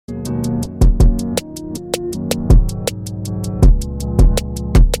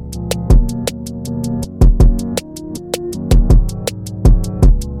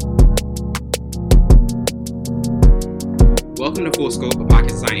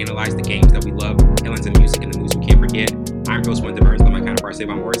analyze the games that we love, headlines and music, and the moves we can't forget. I'm Coach Wellington and Savon, my counterpart,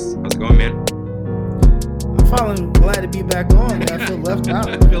 Savon Morris. How's it going, man? I'm finally glad to be back on, man. I feel left out.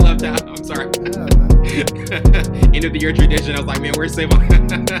 I feel left out. I'm sorry. Yeah, man. End of the year tradition. I was like, man, where's Savon?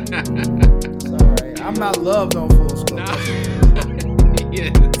 It's all right. I'm not loved on full scope.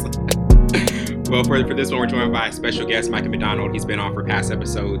 Yes. Well, for this one, we're joined by a special guest, Micah McDonald. He's been on for past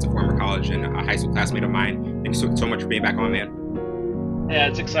episodes, a former college and a high school classmate of mine. Thanks so much for being back on, man. Yeah,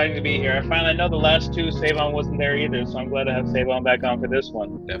 it's exciting to be here. I know the last two, Savon wasn't there either, so I'm glad to have Savon back on for this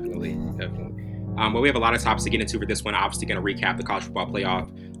one. Definitely. Well, we have a lot of topics to get into for this one. Obviously, going to recap the college football playoff.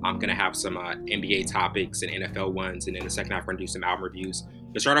 I'm going to have some NBA topics and NFL ones, and in the second half, we're going to do some album reviews.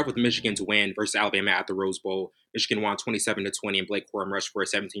 To start off with Michigan's win versus Alabama at the Rose Bowl, Michigan won 27-20, and Blake Corum rushed for a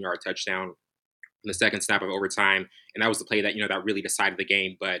 17-yard touchdown in the second snap of overtime, and that was the play that that really decided the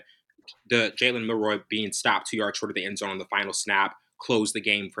game. But the Jalen Milroy being stopped 2 yards short of the end zone on the final snap closed the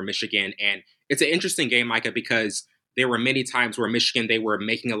game for Michigan. And it's an interesting game, Micah, because there were many times where Michigan, they were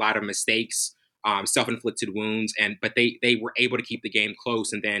making a lot of mistakes, self-inflicted wounds, but they were able to keep the game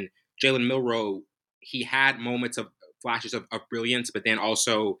close. And then Jalen Milroy, he had moments of flashes of brilliance, but then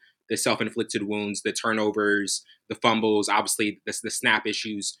also the self-inflicted wounds, the turnovers, the fumbles, obviously the snap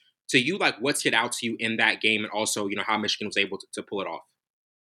issues. To you, like, what stood out to you in that game, and also, how Michigan was able to pull it off?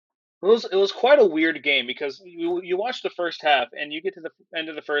 It was quite a weird game because you watch the first half and you get to the end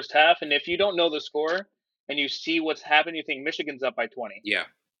of the first half, and if you don't know the score and you see what's happened, you think Michigan's up by 20. Yeah.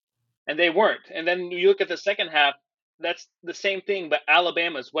 And they weren't. And then you look at the second half, that's the same thing, but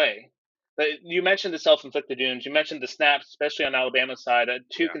Alabama's way. But you mentioned the self-inflicted wounds. You mentioned the snaps, especially on Alabama's side,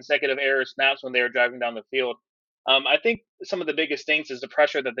 two consecutive error snaps when they were driving down the field. I think some of the biggest things is the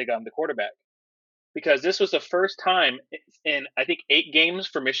pressure that they got on the quarterback, because this was the first time in, I think, 8 games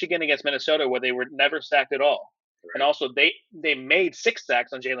for Michigan against Minnesota where they were never sacked at all. Right. And also they made 6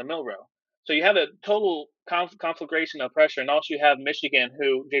 sacks on Jalen Milroy. So you have a total conflagration of pressure. And also you have Michigan,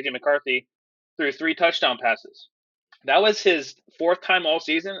 who J.J. McCarthy threw 3 touchdown passes. That was his 4th time all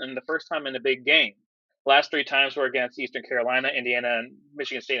season and the first time in a big game. Last 3 times were against Eastern Carolina, Indiana, and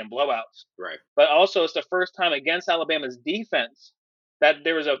Michigan State in blowouts. Right. But also it's the first time against Alabama's defense that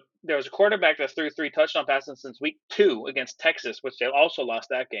there was a quarterback that threw 3 touchdown passes since week 2 against Texas, which they also lost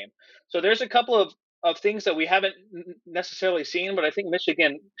that game. So there's a couple of things that we haven't necessarily seen, but I think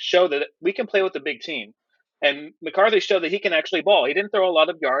Michigan showed that we can play with a big team. And McCarthy showed that he can actually ball. He didn't throw a lot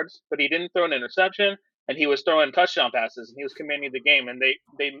of yards, but he didn't throw an interception, and he was throwing touchdown passes, and he was commanding the game, and they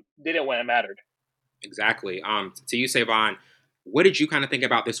did it when it mattered. Exactly. To you, Savon, what did you kind of think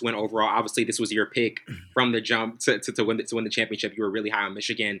about this win overall? Obviously, this was your pick from the jump to win the championship. You were really high on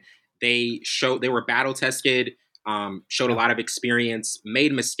Michigan. They were battle tested, showed a lot of experience,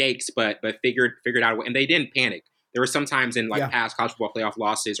 made mistakes, but figured out a way, and they didn't panic. There were some times in past college football playoff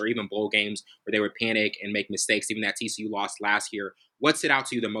losses or even bowl games where they would panic and make mistakes. Even that TCU lost last year. What stood out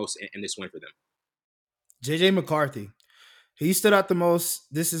to you the most in this win for them? J.J. McCarthy. He stood out the most.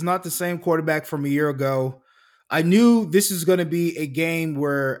 This is not the same quarterback from a year ago. I knew this is going to be a game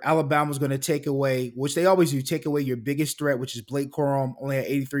where Alabama was going to take away, which they always do, take away your biggest threat, which is Blake Corum, only had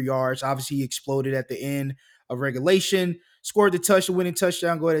 83 yards. Obviously, he exploded at the end of regulation, scored the winning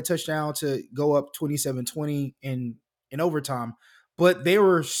touchdown, touchdown to go up 27-20 in overtime. But they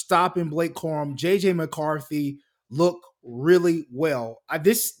were stopping Blake Corum. J.J. McCarthy looked really well.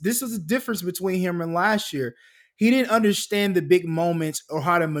 This was the difference between him and last year. He didn't understand the big moments or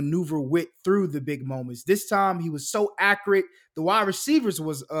how to maneuver through the big moments. This time he was so accurate. The wide receivers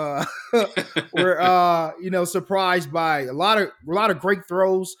were surprised by a lot of great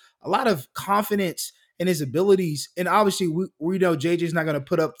throws, a lot of confidence in his abilities. And obviously we know JJ's not going to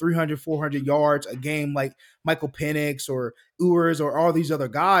put up 300, 400 yards a game like Michael Penix or Ewers or all these other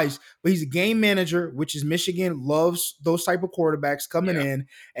guys, but he's a game manager, which is Michigan loves those type of quarterbacks coming in,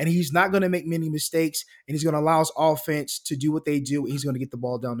 and he's not going to make many mistakes, and he's going to allow his offense to do what they do, and he's going to get the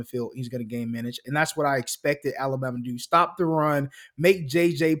ball down the field. He's going to game manage, and that's what I expected Alabama to do. Stop the run, make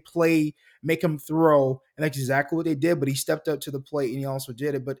JJ play, make him throw, and that's exactly what they did, but he stepped up to the plate, and he also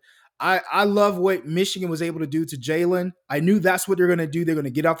did it. But I love what Michigan was able to do to Jalen. I knew that's what they're going to do. They're going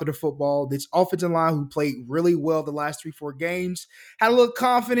to get after the football. This offensive line, who played really well the last 3-4 games, had a little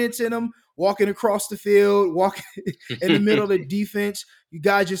confidence in them, walking across the field, walking in the middle of the defense. You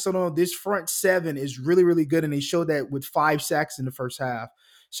guys just don't know, this front 7 is really, really good, and they showed that with 5 sacks in the first half.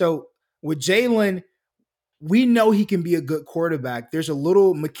 So with Jalen, we know he can be a good quarterback. There's a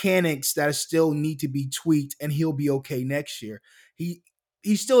little mechanics that still need to be tweaked, and he'll be okay next year.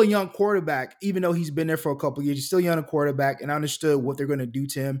 He's still a young quarterback, even though he's been there for a couple of years. He's still a young quarterback, and I understood what they're going to do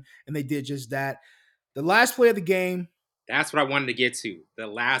to him, and they did just that. The last play of the game, That's what I wanted to get to. The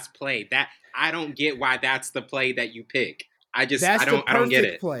last play. That I don't get why that's the play that you pick. I That's the don't get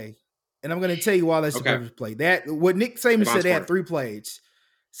perfect it. play. And I'm going to tell you why that's the Okay. perfect play. That what Nick Saban said, they had 3 plays.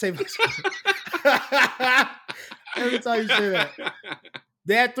 Savon's corner. Every time you say that.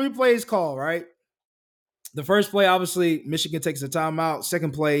 They had 3 plays called, right? The first play, obviously, Michigan takes the timeout.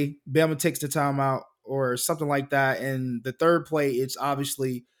 Second play, Bama takes the timeout or something like that. And the third play, it's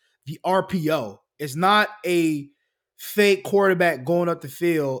obviously the RPO. It's not a fake quarterback going up the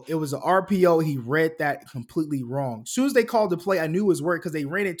field. It was an RPO. He read that completely wrong. As soon as they called the play, I knew it was work because they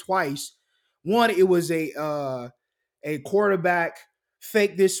ran it twice. One, it was a quarterback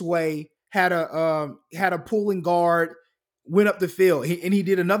fake this way, had a pulling guard, went up the field, and he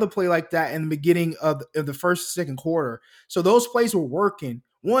did another play like that in the beginning of the first second quarter. So those plays were working.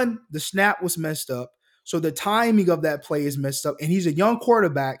 One, the snap was messed up, so the timing of that play is messed up, and he's a young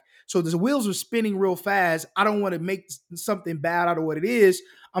quarterback, so the wheels are spinning real fast. I don't want to make something bad out of what it is.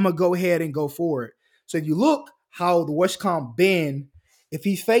 I'm gonna go ahead and go for it. So if you look how the Westcom bend, if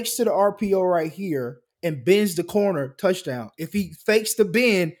he fakes to the RPO right here and bends the corner, touchdown. If he fakes the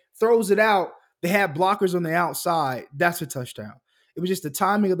bend, throws it out, they had blockers on the outside, that's a touchdown. It was just the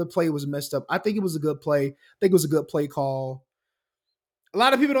timing of the play was messed up. I think it was a good play. I think it was a good play call. A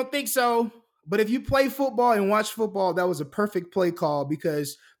lot of people don't think so, but if you play football and watch football, that was a perfect play call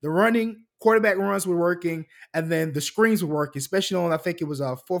because the running quarterback runs were working and then the screens were working, especially on, I think it was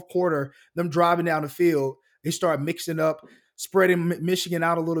a fourth quarter, them driving down the field. They started mixing up, spreading Michigan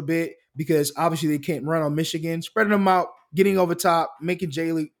out a little bit because obviously they can't run on Michigan, spreading them out, getting over top, making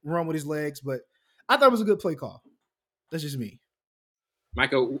Jaylee run with his legs. But I thought it was a good play call. That's just me.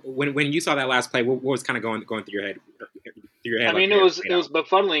 Michael, when you saw that last play, what was kind of going through your head? I mean, it was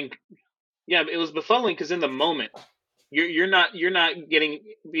befuddling. Yeah, it was befuddling because in the moment, you're not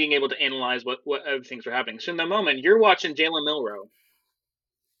being able to analyze what other things are happening. So in the moment, you're watching Jalen Milroe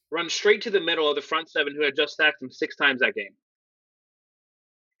run straight to the middle of the front seven who had just sacked him 6 times that game,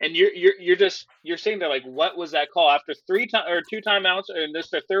 and you're sitting there like, what was that call after 2 timeouts, and this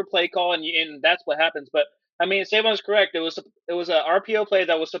is their third play call, and that's what happens. But I mean, Savon's correct. It was a RPO play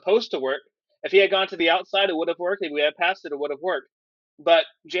that was supposed to work. If he had gone to the outside, it would have worked. If we had passed it, it would have worked. But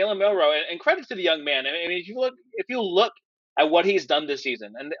Jalen Milroe, and credit to the young man. I mean, if you look at what he's done this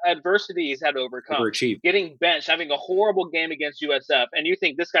season and the adversity he's had to overcome, overachieved. getting benched, having a horrible game against USF, and you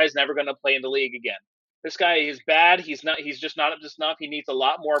think this guy's never going to play in the league again. This guy is bad. He's not. He's just not up to snuff. He needs a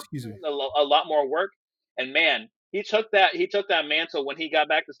lot more work. And man, he took that mantle when he got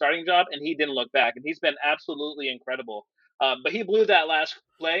back the starting job, and he didn't look back. And he's been absolutely incredible. But he blew that last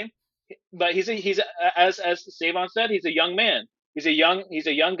play. But he's as Savon said, he's a young man. He's a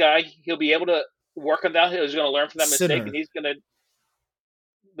young guy. He'll be able to work on that. He's going to learn from that mistake, and he's going to.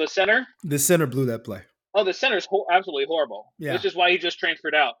 The center blew that play. Oh, the center's absolutely horrible. Yeah. Which is why he just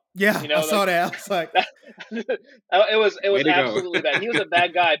transferred out. Yeah, I saw that. I was like, it was absolutely bad. He was a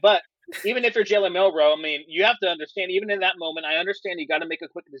bad guy. But even if you're Jalen Milroe, I mean, you have to understand, even in that moment, I understand you got to make a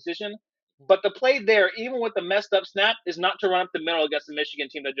quick decision. But the play there, even with the messed up snap, is not to run up the middle against the Michigan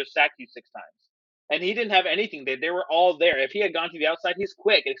team that just sacked you 6 times. And he didn't have anything there. They were all there. If he had gone to the outside, he's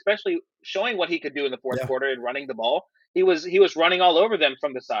quick, especially showing what he could do in the fourth quarter and running the ball. He was running all over them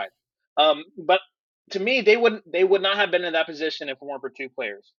from the side. But to me, they would not have been in that position if it weren't for 2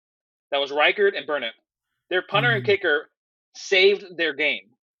 players. That was Reichard and Burnett. Their punter and kicker saved their game.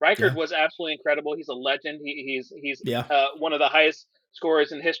 Reichard was absolutely incredible. He's a legend. He's one of the highest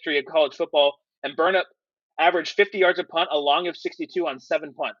scorers in history of college football. And Burnett averaged 50 yards a punt, a long of 62 on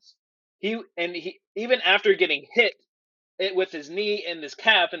 7 punts. He even after getting hit with his knee and his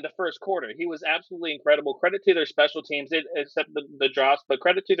calf in the first quarter, he was absolutely incredible. Credit to their special teams, except the drops, but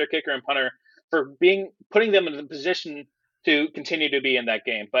credit to their kicker and punter for putting them in the position to continue to be in that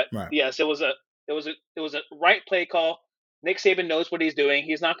game. But yes, it was a right play call. Nick Saban knows what he's doing.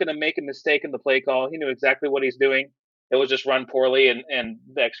 He's not going to make a mistake in the play call. He knew exactly what he's doing. It was just run poorly, and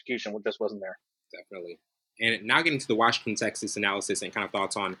the execution just wasn't there. Definitely. And now getting to the Washington-Texas analysis and kind of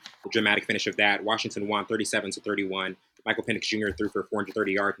thoughts on the dramatic finish of that. Washington won 37-31. Michael Penix Jr. threw for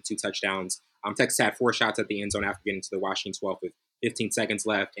 430 yards and 2 touchdowns. Texas had 4 shots at the end zone after getting to the Washington 12 with 15 seconds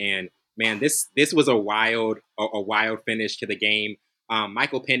left. And man, this was a wild finish to the game.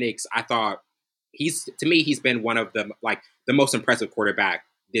 Michael Penix, I thought he's been one of the most impressive quarterback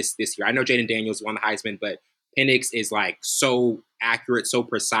this year. I know Jaden Daniels won the Heisman, but Penix is so accurate, so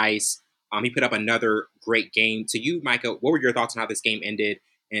precise. He put up another great game. To you, Micah, what were your thoughts on how this game ended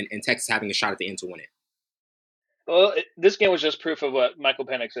and Texas having a shot at the end to win it? Well, this game was just proof of what Michael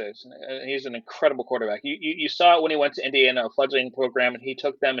Penix is. He's an incredible quarterback. You saw it when he went to Indiana, a fledgling program, and he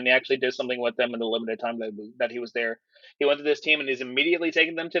took them and he actually did something with them in the limited time that he was there. He went to this team and he's immediately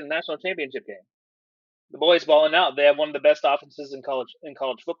taking them to the national championship game. The boys balling out. They have one of the best offenses in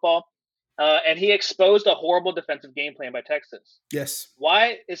college football, and he exposed a horrible defensive game plan by Texas. Yes.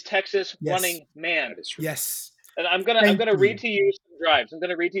 Why is Texas running man? Yes. And I'm gonna read to you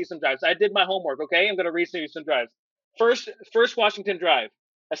some drives. I did my homework. Okay, I'm gonna read to you some drives. First Washington drive,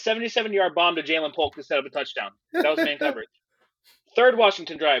 a 77-yard bomb to Jalen Polk to set up a touchdown. That was man coverage. Third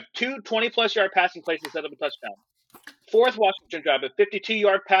Washington drive, 20-plus yard passing plays to set up a touchdown. Fourth Washington drive, a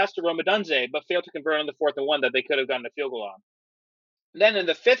 52-yard pass to Romadunze, but failed to convert on the 4th and 1 that they could have gotten a field goal on. Then in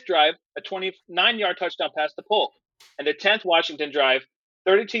the 5th drive, a 29-yard touchdown pass to Polk. And the 10th Washington drive,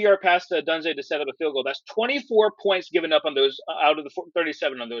 32-yard pass to Dunze to set up a field goal. That's 24 points given up on those out of the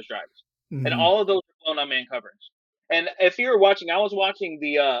 37 on those drives, and all of those are blown on man coverage. And if you were watching, I was watching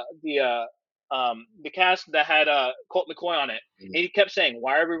the cast that had Colt McCoy on it, and he kept saying,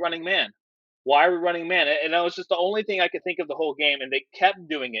 "Why are we running man? Why are we running man?" And that was just the only thing I could think of the whole game, and they kept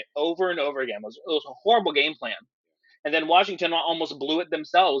doing it over and over again. It was a horrible game plan. And then Washington almost blew it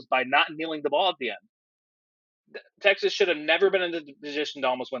themselves by not kneeling the ball at the end. Texas should have never been in the position to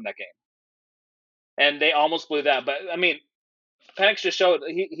almost win that game. And they almost blew that. But, I mean, Penix just showed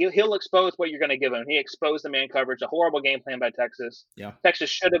he'll expose what you're going to give him. He exposed the man coverage, a horrible game plan by Texas. Yeah. Texas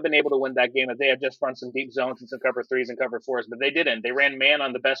should have been able to win that game if they had just run some deep zones and some cover threes and cover fours, but they didn't. They ran man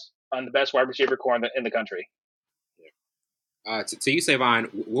on the best wide receiver core in the country. To you, Savon,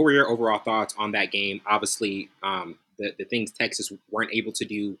 what were your overall thoughts on that game? Obviously, the things Texas weren't able to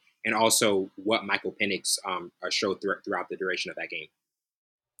do, and also what Michael Penix showed throughout the duration of that game.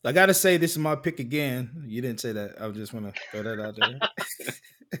 I got to say, this is my pick again. You didn't say that. I just want to throw that out there.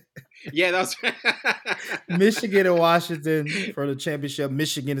 Yeah, that's Michigan and Washington for the championship.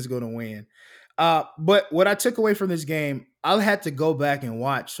 Michigan is going to win. But what I took away from this game, I had to go back and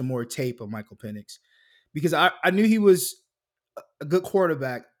watch some more tape of Michael Penix because I knew he was a good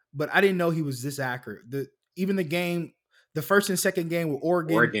quarterback, but I didn't know he was this accurate. Even the first and second game with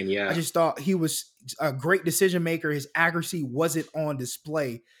Oregon, yeah. I just thought he was a great decision maker. His accuracy wasn't on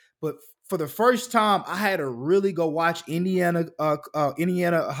display. But for the first time, I had to really go watch Indiana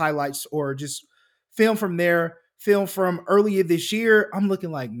highlights or just film from earlier this year. I'm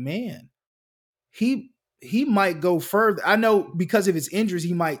looking like, man, he might go further. I know because of his injuries,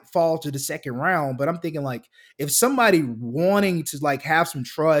 he might fall to the second round, but I'm thinking like if somebody wanting to like have some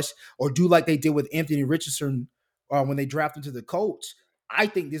trust or do like they did with Anthony Richardson when they drafted him to the Colts, I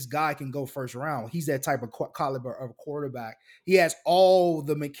think this guy can go first round. He's that type of caliber of quarterback. He has all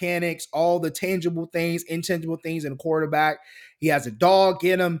the mechanics, all the tangible things, intangible things in a quarterback. He has a dog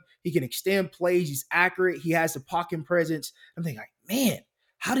in him. He can extend plays. He's accurate. He has the pocket presence. I'm thinking like, man,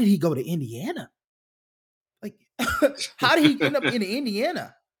 how did he go to Indiana? Like, how did he end up in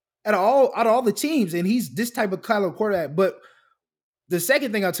Indiana out of all the teams? And he's this type of caliber quarterback. But the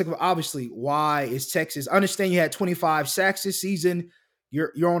second thing I took, obviously, why is Texas? I understand you had 25 sacks this season.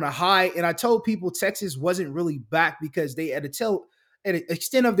 You're on a high. And I told people Texas wasn't really back because they at an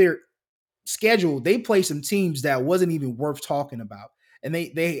extent of their schedule, they played some teams that wasn't even worth talking about. And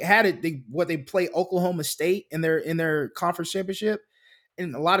they had it. They play Oklahoma State in their conference championship.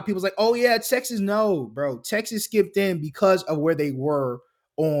 And a lot of people's like, oh, yeah, Texas. No, bro. Texas skipped in because of where they were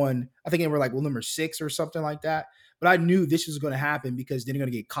on, I think they were like number 6 or something like that. But I knew this was going to happen because they're going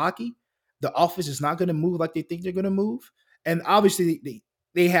to get cocky. The offense is not going to move like they think they're going to move. And obviously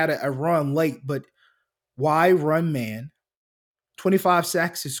they had a run late, but why run man? 25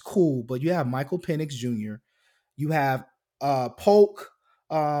 sacks is cool, but you have Michael Penix Jr. You have Polk.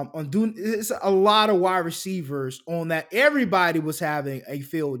 It's a lot of wide receivers on that. Everybody was having a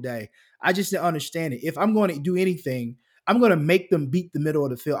field day. I just didn't understand it. If I'm going to do anything, I'm going to make them beat the middle of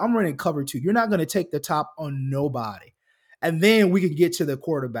the field. I'm running cover 2. You're not going to take the top on nobody. And then we can get to the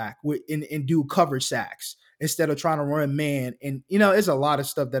quarterback and do cover sacks instead of trying to run man. And, it's a lot of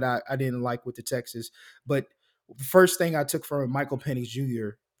stuff that I didn't like with the Texas. But the first thing I took from Michael Penix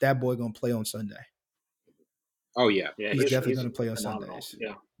Jr., that boy going to play on Sunday. Oh yeah, he's definitely going to play on phenomenal.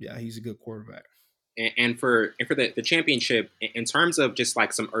 Sundays. Yeah, he's a good quarterback. And for the championship, in terms of just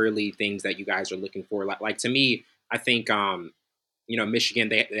like some early things that you guys are looking for, like to me, I think Michigan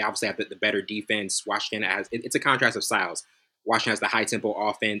they obviously have the better defense. Washington it's a contrast of styles. Washington has the high tempo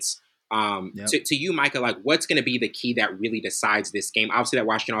offense. To you, Micah, like what's going to be the key that really decides this game? Obviously, that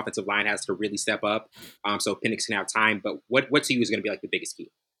Washington offensive line has to really step up, so Penix can have time. But what to you is going to be like the biggest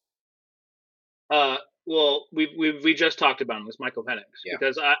key? Well, we just talked about him. It's Michael Penix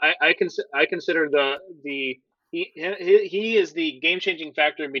because I consider the He is the game-changing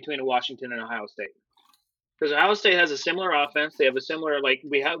factor in between Washington and Ohio State. Because Ohio State has a similar offense. They have a similar, like,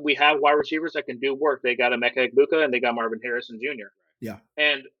 we have wide receivers that can do work. They got a Micah McDonald and they got Marvin Harrison Jr. Yeah.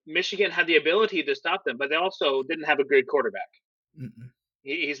 And Michigan had the ability to stop them, but they also didn't have a good quarterback.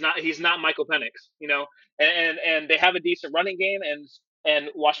 He's not Michael Penix, and they have a decent running game, and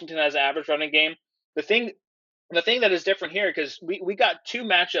Washington has an average running game. The thing that is different here, because we got two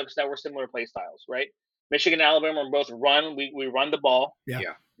matchups that were similar play styles, right? Michigan and Alabama are both run. We run the ball. Yeah.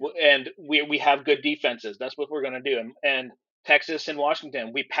 And we have good defenses. That's what we're going to do. And Texas and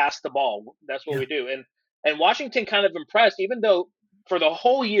Washington, we pass the ball. That's what we do. And Washington kind of impressed, even though for the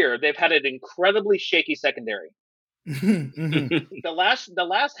whole year they've had an incredibly shaky secondary. The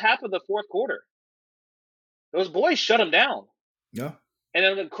last half of the fourth quarter, those boys shut them down. Yeah. And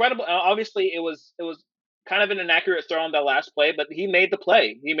an incredible. Obviously, it was kind of an inaccurate throw on that last play, but he made the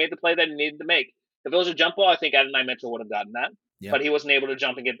play. He made the play that he needed to make. If it was a jump ball, I think Adonai Mitchell would have gotten that. Yeah. But he wasn't able to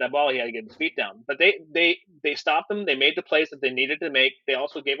jump and get that ball. He had to get his feet down. But they stopped them. They made the plays that they needed to make. They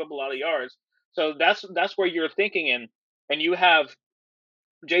also gave up a lot of yards. So that's where you're thinking in. And you have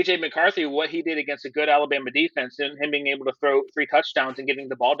J.J. McCarthy, what he did against a good Alabama defense, and him being able to throw 3 touchdowns and getting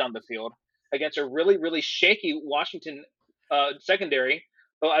the ball down the field against a really, really shaky Washington secondary.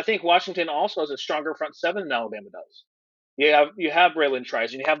 But I think Washington also has a stronger front seven than Alabama does. You have Braylon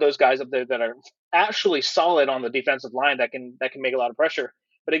Trice, and you have those guys up there that are actually solid on the defensive line that can make a lot of pressure.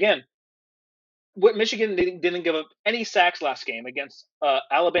 But again, Michigan didn't give up any sacks last game against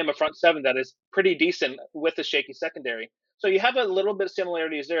Alabama front seven that is pretty decent with the shaky secondary. So you have a little bit of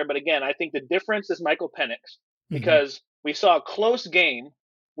similarities there. But again, I think the difference is Michael Penix, because we saw a close game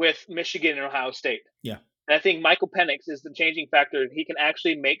with Michigan and Ohio State. Yeah. And I think Michael Penix is the changing factor. He can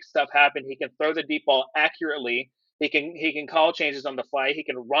actually make stuff happen. He can throw the deep ball accurately. He can call changes on the fly. He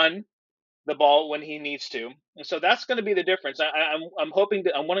can run the ball when he needs to. And so that's going to be the difference. I'm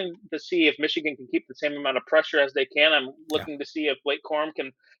wanting to see if Michigan can keep the same amount of pressure as they can. I'm looking to see if Blake Corum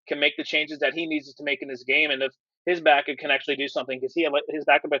can make the changes that he needs to make in this game, and if his backup can actually do something, because his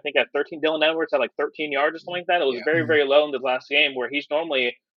backup, I think, at 13. Dylan Edwards had like 13 yards or something like that. It was very, very low in the last game, where he's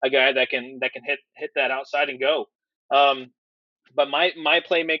normally a guy that can hit that outside and go. But my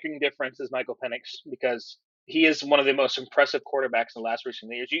playmaking difference is Michael Penix, because he is one of the most impressive quarterbacks in the last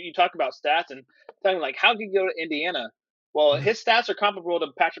recent years. You talk about stats and talking like, how could he go to Indiana? Well, his stats are comparable to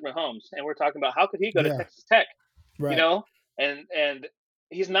Patrick Mahomes, and we're talking about how could he go to Texas Tech? Right. And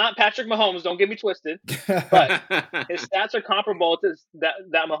he's not Patrick Mahomes. Don't get me twisted, but his stats are comparable to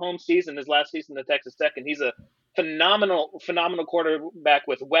that Mahomes season, his last season at Texas Tech, and he's a phenomenal quarterback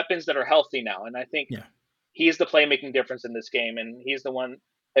with weapons that are healthy now. And I think he's the playmaking difference in this game, and he's the one.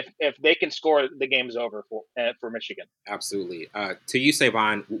 If they can score, the game's over for Michigan. Absolutely. To you,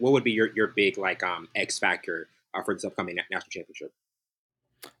 Savon, what would be your big X factor for this upcoming national championship?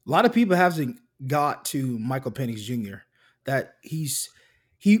 A lot of people haven't got to Michael Penix Jr. That he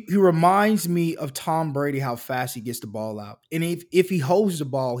reminds me of Tom Brady, how fast he gets the ball out, and if he holds the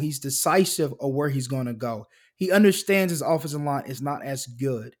ball, he's decisive of where he's going to go. He understands his offensive line is not as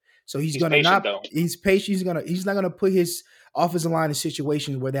good, so he's going to not. He's patient. He's not going to put his offensive line in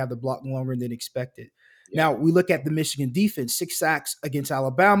situations where they have to block longer than expected. Yeah. Now, we look at the Michigan defense, 6 sacks against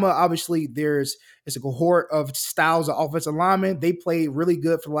Alabama. Obviously, it's a cohort of styles of offensive linemen. They played really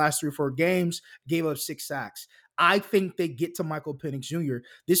good for the last 3 or 4 games, gave up 6 sacks. I think they get to Michael Penix Jr.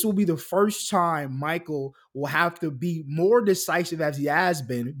 This will be the first time Michael will have to be more decisive as he has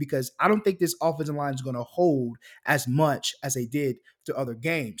been, because I don't think this offensive line is going to hold as much as they did to other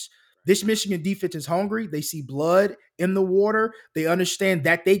games. This Michigan defense is hungry. They see blood in the water. They understand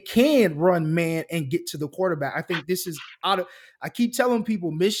that they can run man and get to the quarterback. I think this is I keep telling people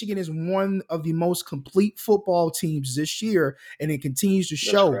Michigan is one of the most complete football teams this year, and it continues to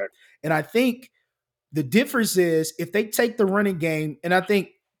show. And I think the difference is if they take the running game, and I think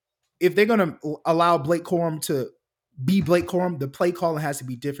if they're going to allow Blake Corum to be Blake Corum, the play calling has to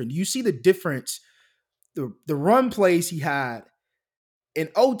be different. You see the difference, the run plays he had in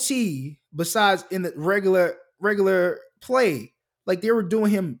OT, besides in the regular play, like they were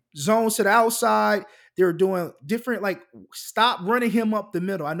doing him zones to the outside. They were doing different, stop running him up the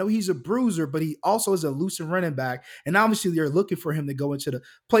middle. I know he's a bruiser, but he also is a looser running back. And obviously they're looking for him to go into the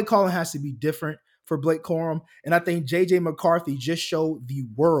play calling has to be different for Blake Corum. And I think J.J. McCarthy just showed the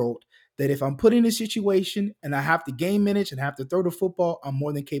world that if I'm put in a situation and I have to game minutes and have to throw the football, I'm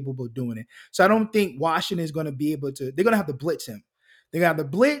more than capable of doing it. So I don't think Washington is going to be able to, they're going to have to blitz him. They got the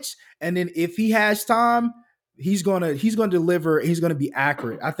blitz, and then if he has time, he's gonna deliver. He's gonna be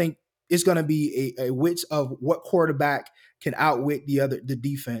accurate. I think it's gonna be a wits of what quarterback can outwit the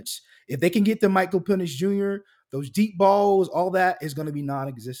defense. If they can get to Michael Penix Jr., those deep balls, all that is going to be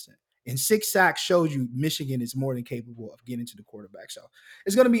non-existent. And 6 sacks shows you Michigan is more than capable of getting to the quarterback. So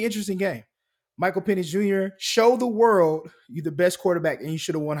it's going to be an interesting game. Michael Penix Jr., show the world you're the best quarterback and you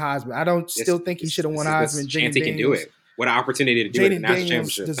should have won Heisman. I don't still think he should have won Heisman. Chance he can do it. What an opportunity to do it in the national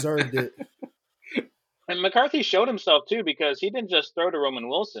championship. Deserved it. And McCarthy showed himself, too, because he didn't just throw to Roman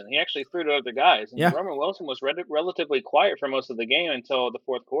Wilson. He actually threw to other guys. And Roman Wilson was relatively quiet for most of the game until the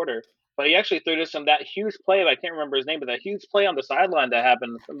fourth quarter. But he actually threw to that huge play. I can't remember his name, but that huge play on the sideline that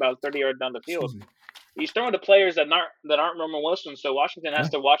happened about 30 yards down the field. He's throwing to players that aren't Roman Wilson, so Washington has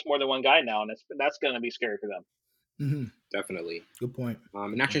to watch more than one guy now, and that's going to be scary for them. Mm-hmm. Definitely. Good point.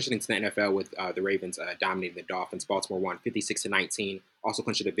 And now transitioning to the NFL with the Ravens dominating the Dolphins. Baltimore won 56-19, also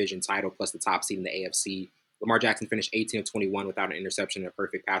clinched a division title plus the top seed in the AFC. Lamar Jackson finished 18 of 21 without an interception and a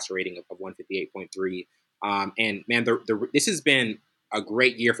perfect passer rating of 158.3. And man, this has been a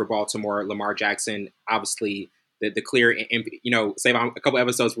great year for Baltimore. Lamar Jackson, obviously, the clear, say a couple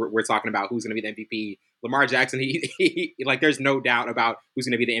episodes we're talking about who's going to be the MVP. Lamar Jackson, he there's no doubt about who's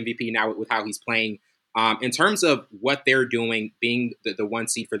going to be the MVP now with how he's playing. In terms of what they're doing, being the one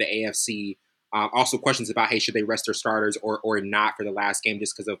seed for the AFC, also questions about, hey, should they rest their starters or not for the last game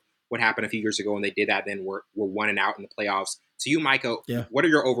just because of what happened a few years ago when they did that, then we're 1-out in the playoffs. To you, Micah, what are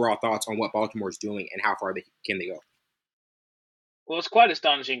your overall thoughts on what Baltimore is doing and how far can they go? Well, it's quite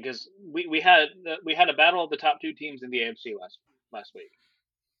astonishing because we had a battle of the top 2 teams in the AFC last week,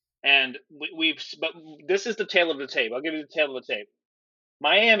 and but this is the tail of the tape. I'll give you the tail of the tape.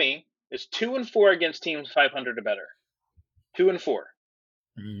 Miami is 2-4 against teams 500 or better. 2-4.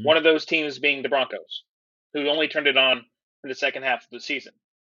 Mm-hmm. One of those teams being the Broncos, who only turned it on in the second half of the season.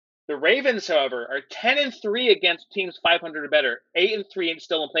 The Ravens, however, are 10-3 against teams 500 or better, 8-3 and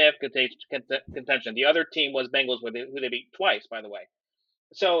still in playoff contention. The other team was Bengals, who they beat twice, by the way.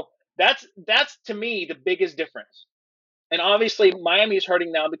 So that's to me the biggest difference. And obviously, Miami's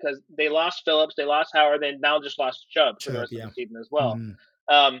hurting now because they lost Phillips, they lost Howard, they now just lost Chubb for the rest of the season as well.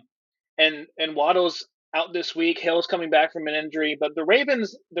 Mm-hmm. And Waddle's out this week. Hill's coming back from an injury. But the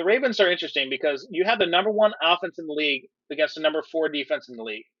Ravens are interesting because you have the number 1 offense in the league against the number 4 defense in the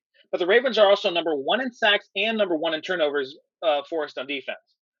league. But the Ravens are also number 1 in sacks and number 1 in turnovers forced on defense.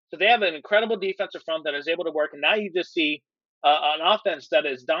 So they have an incredible defensive front that is able to work. And now you just see an offense that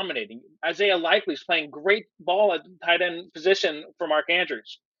is dominating. Isaiah Likely's playing great ball at tight end position for Mark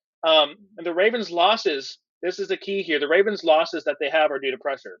Andrews. And the Ravens' losses, this is the key here. The Ravens' losses that they have are due to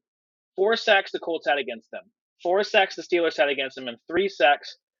pressure. 4 sacks the Colts had against them. 4 sacks the Steelers had against them. And 3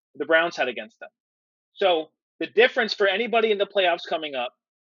 sacks the Browns had against them. So the difference for anybody in the playoffs coming up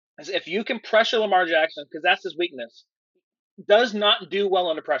is if you can pressure Lamar Jackson, because that's his weakness, does not do well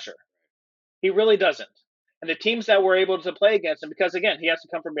under pressure. He really doesn't. And the teams that were able to play against him, because again, he has to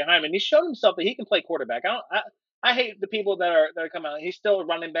come from behind, and he showed himself that he can play quarterback. I hate the people that are coming out. He's still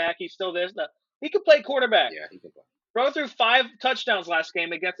running back. He's still this. No, he can play quarterback. Yeah, he can play. Throw through 5 touchdowns last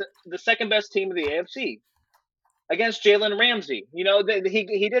game against the second best team of the AFC, against Jalen Ramsey. He did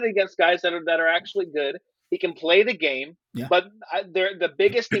it against guys that are actually good. He can play the game, but they're the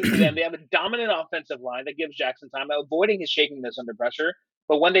biggest thing for them. They have a dominant offensive line that gives Jackson time, avoiding his shakiness under pressure.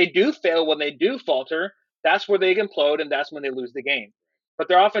 But when they do fail, when they do falter, that's where they implode, and that's when they lose the game. But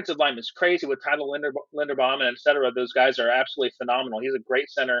their offensive line is crazy with Tyler Linderbaum and et cetera. Those guys are absolutely phenomenal. He's a great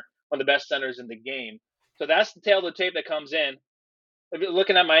center, one of the best centers in the game. So that's the tail of the tape that comes in. If you're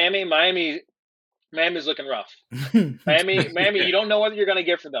looking at Miami's looking rough. Miami, you don't know what you're going to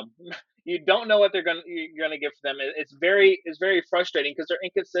get for them. You don't know what you're going to get for them. It's very frustrating because they're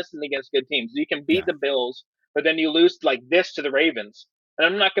inconsistent against good teams. You can beat the Bills, but then you lose like this to the Ravens. And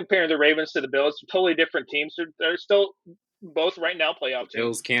I'm not comparing the Ravens to the Bills; they're totally different teams. They're still both right now playoff teams.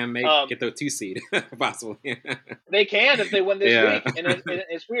 Bills can get the 2 seed possibly. They can if they win this week, and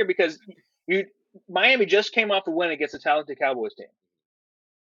it's weird because Miami just came off a win against a talented Cowboys team,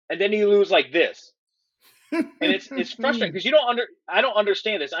 and then you lose like this. And it's frustrating because I don't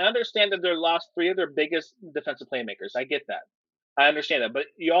understand this. I understand that they lost 3 of their biggest defensive playmakers. I get that. I understand that. But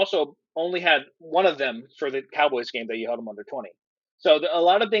you also only had one of them for the Cowboys game that you held them under 20. So a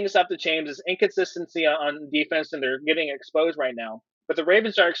lot of things have to change. There's inconsistency on defense, and they're getting exposed right now. But the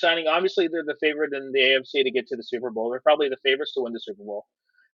Ravens are exciting. Obviously, they're the favorite in the AFC to get to the Super Bowl. They're probably the favorites to win the Super Bowl.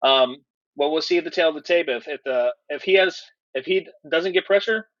 Well, we'll see at the tail of the tape. If he doesn't get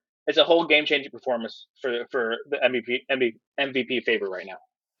pressure, it's a whole game-changing performance for the MVP favorite right now.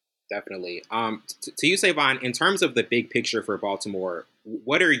 Definitely. To you, Savon, in terms of the big picture for Baltimore,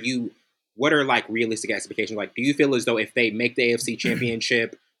 what are like realistic expectations? Like, do you feel as though if they make the AFC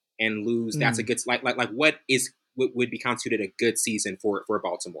Championship and lose, that's a good what would be constituted a good season for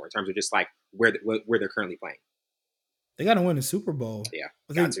Baltimore in terms of just like where they're currently playing? They got to win the Super Bowl. Yeah,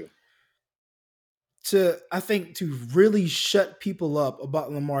 I got think to really shut people up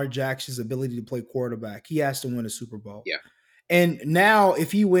about Lamar Jackson's ability to play quarterback, he has to win a Super Bowl. Yeah. And now,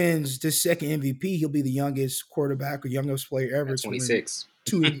 if he wins the second MVP, he'll be the youngest quarterback or youngest player ever at 26.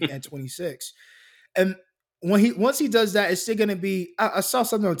 At 26. And once he does that, it's still going to be. I saw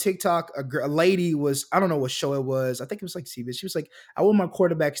something on TikTok. A lady was, I don't know what show it was. I think it was like CBS. She was like, "I want my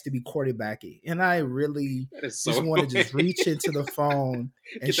quarterbacks to be quarterbacky," and I really just want to just reach into the phone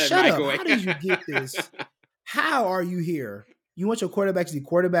and shut up. How did you get this? How are you here? You want your quarterbacks to be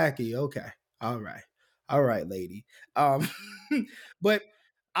quarterbacky? Okay, all right, lady. But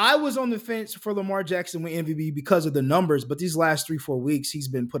I was on the fence for Lamar Jackson with MVP because of the numbers. But these last 3-4 weeks, he's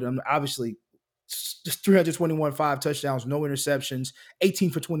been putting on, obviously, just 321, 5 touchdowns, no interceptions,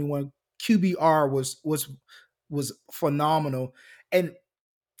 18 for 21. QBR was phenomenal. And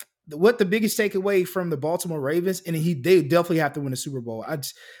what the biggest takeaway from the Baltimore Ravens, and they definitely have to win the Super Bowl.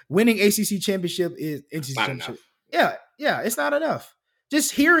 Winning ACC championship is ACC championship. Enough. Yeah, it's not enough.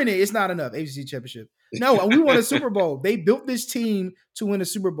 Just hearing it's not enough. ACC championship. No, we won a Super Bowl. They built this team to win a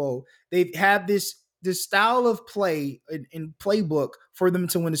Super Bowl. They've had this style of play and playbook for them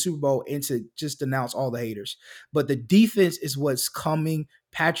to win the Super Bowl and to just denounce all the haters. But the defense is what's coming.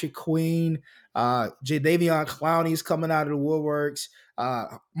 Patrick Queen, Jadeveon Clowney is coming out of the woodworks.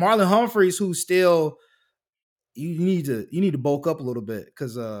 Marlon Humphreys, who's still, you need to bulk up a little bit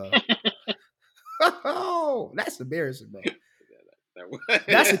because oh, that's embarrassing, bro.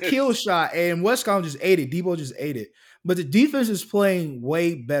 That's a kill shot, and Westcon just ate it. Debo just ate it. But the defense is playing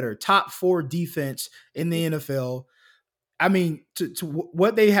way better. Top 4 defense in the NFL. I mean, to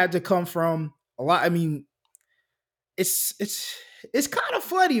what they had to come from a lot. I mean, it's kind of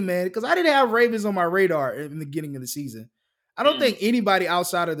funny, man, because I didn't have Ravens on my radar in the beginning of the season. I don't think anybody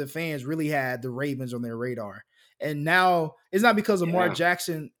outside of the fans really had the Ravens on their radar. And now it's not because Lamar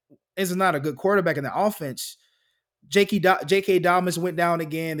Jackson is not a good quarterback in the offense. J.K. Dobbins went down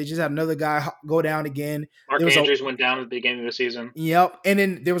again. They just had another guy go down again. Mark Andrews went down at the beginning of the season. Yep. And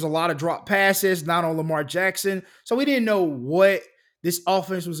then there was a lot of drop passes, not on Lamar Jackson. So we didn't know what this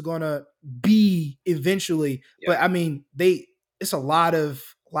offense was going to be eventually. Yep. But I mean, it's a lot of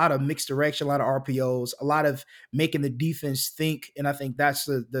mixed direction, a lot of RPOs, a lot of making the defense think. And I think that's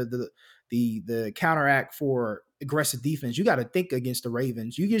the counteract for aggressive defense. You got to think against the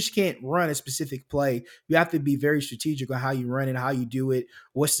Ravens. You just can't run a specific play. You have to be very strategic on how you run it, how you do it,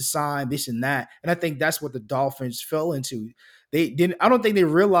 what's the sign, this and that. And I think that's what the Dolphins fell into. I don't think they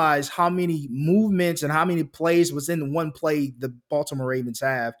realized how many movements and how many plays was in one play the Baltimore Ravens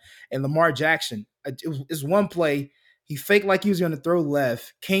have. And Lamar Jackson, it's one play. He faked like he was going to throw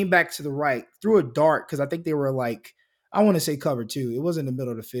left, came back to the right, threw a dart because I think they were like, I want to say cover 2. It was in the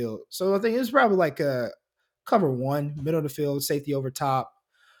middle of the field. So I think it was probably like a cover 1, middle of the field, safety over top,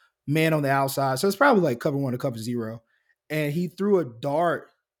 man on the outside. So it's probably like cover 1 or cover 0. And he threw a dart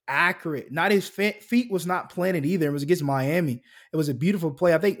accurate. Not his feet was not planted either. It was against Miami. It was a beautiful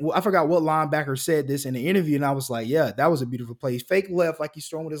play. I forgot what linebacker said this in the interview, and I was like, yeah, that was a beautiful play. Fake left like he's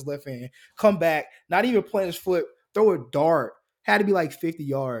throwing with his left hand, come back, not even plant his foot, throw a dart. Had to be like 50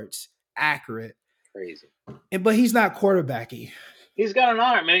 yards, accurate. Crazy. But he's not quarterbacky. He's got an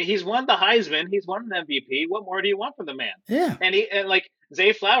arm. I mean, he's won the Heisman. He's won an MVP. What more do you want from the man? Yeah. And like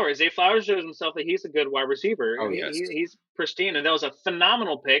Zay Flowers shows himself that he's a good wide receiver. Oh, yes. He's pristine, and that was a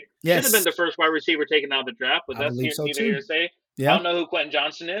phenomenal pick. Yes. Should have been the first wide receiver taken out of the draft, but that's neither here to say. Yeah. I don't know who Quentin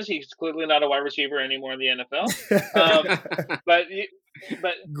Johnson is. He's clearly not a wide receiver anymore in the NFL.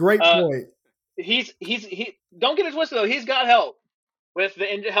 But great point. He don't get it twisted though. He's got help with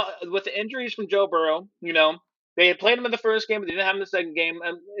the injuries from Joe Burrow. You know, they had played him in the first game, but they didn't have him in the second game.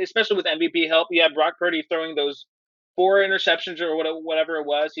 And especially with MVP help, you had Brock Purdy throwing those 4 interceptions or whatever it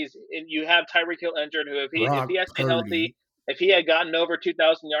was. You have Tyreek Hill injured, who if he had stayed healthy, if he had gotten over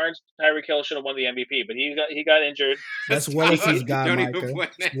 2,000 yards, Tyreek Hill should have won the MVP. But he got injured. That's Wellington's guy, Micah.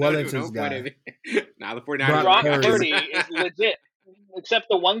 Wellington's guy. Now the 49ers. Brock Purdy is legit. Except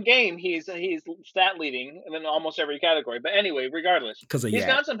the one game he's stat leading in almost every category. But anyway, regardless, he's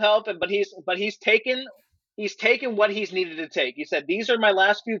got some help, but he's taken what he's needed to take. He said, "These are my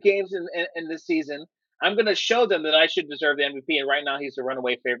last few games in this season. I'm going to show them that I should deserve the MVP." And right now, he's a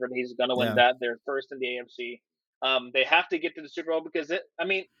runaway favorite. He's going to win that. They're first in the AFC. They have to get to the Super Bowl because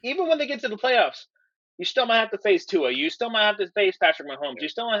even when they get to the playoffs, you still might have to face Tua. You still might have to face Patrick Mahomes. You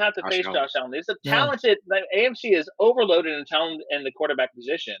still might have to face Josh Allen. It's a talented. The AFC is overloaded in talent in the quarterback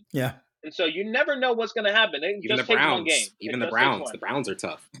position. Yeah. And so you never know what's going to happen. It even just the takes Browns. one game. Even the Browns. The Browns are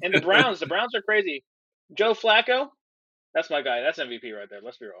tough. And the Browns are crazy. Joe Flacco, That's my guy. That's MVP right there.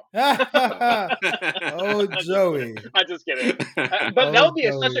 Let's be real. Oh, Joey. I'm just kidding. But that would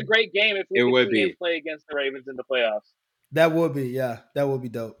be such a great game if we could see him play against the Ravens in the playoffs. That would be, yeah. That would be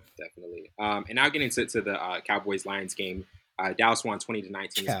dope. Definitely. And now getting to the Cowboys-Lions game. Dallas won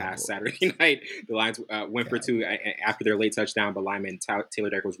 20-19 this past Saturday night. The Lions went for two after their late touchdown, but lineman Taylor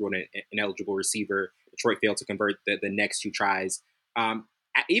Decker was ruled an ineligible receiver. Detroit failed to convert the next two tries.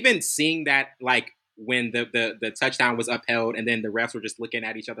 Even seeing that, like, when the touchdown was upheld and then the refs were just looking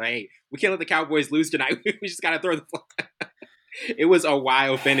at each other, hey, we can't let the Cowboys lose tonight. We just got to throw the ball. It was a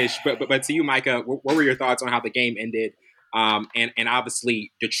wild finish. But to you, Micah, what were your thoughts on how the game ended? And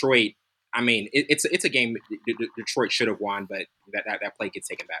obviously Detroit, I mean, it's a game Detroit should have won, but that play gets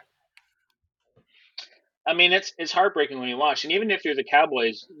taken back. I mean, it's heartbreaking when you watch, and even if you're the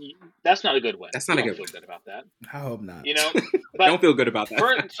Cowboys, that's not a good win. That's not a good win. Feel good about that. I hope not. You know, but don't feel good about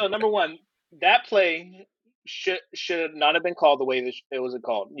that. So number one, that play should not have been called the way it was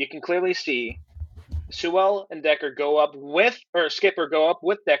called. You can clearly see Sewell and Decker Skipper go up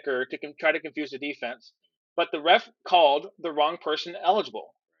with Decker to try to confuse the defense, but the ref called the wrong person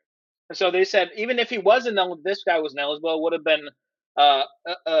eligible. And so they said, even if he wasn't, this guy was ineligible, it would have been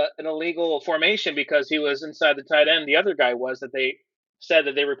an illegal formation because he was inside the tight end. The other guy was that they said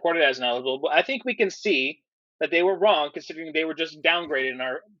that they reported as ineligible. But I think we can see that they were wrong, considering they were just downgraded and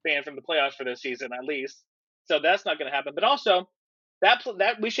are banned from the playoffs for this season, at least. So that's not going to happen. But also, that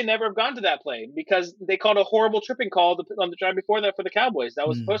we should never have gone to that play because they called a horrible tripping call on the drive before that for the Cowboys. That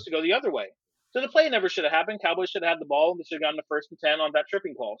was supposed to go the other way. So the play never should have happened. Cowboys should have had the ball. They should have gotten the 1st and 10 on that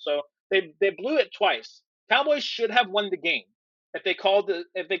tripping call. So they blew it twice. Cowboys should have won the game if they called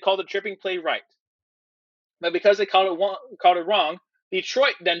the tripping play right. But because they called it wrong,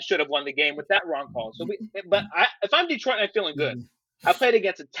 Detroit then should have won the game with that wrong call. So if I'm Detroit, I'm feeling good. I played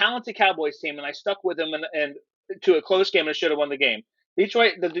against a talented Cowboys team and I stuck with them and to a close game and should have won the game.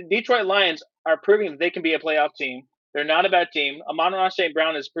 The Detroit Lions are proving that they can be a playoff team. They're not a bad team. Amon-Ra St.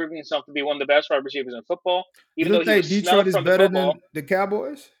 Brown is proving himself to be one of the best wide receivers in football. Even though Detroit is better than the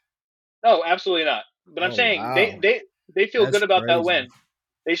Cowboys? No, absolutely not. But I'm saying they feel good about that win.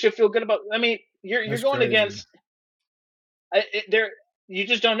 They should feel good about. I mean, you're going against. You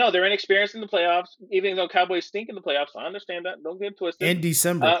just don't know. They're inexperienced in the playoffs, even though Cowboys stink in the playoffs. I understand that. Don't get twisted. In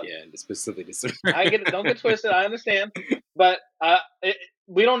December, specifically December. Don't get twisted. I understand, but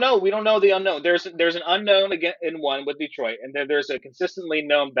we don't know. We don't know the unknown. There's an unknown again in one with Detroit, and there's a consistently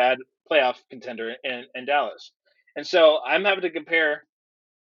known bad playoff contender in Dallas. And so I'm having to compare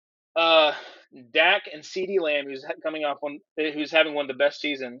Dak and CeeDee Lamb, who's having one of the best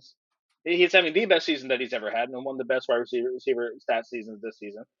seasons. He's having the best season that he's ever had, and one of the best wide receiver stat seasons this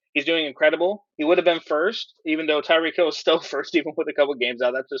season. He's doing incredible. He would have been first, even though Tyreek Hill is still first, even with a couple games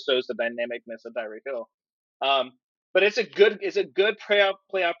out. That just shows the dynamicness of Tyreek Hill. But it's a good playoff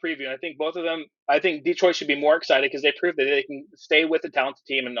preview. And I think both of them. I think Detroit should be more excited because they proved that they can stay with a talented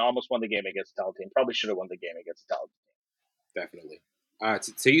team and almost won the game against a talented team. Probably should have won the game against a talented team. Definitely.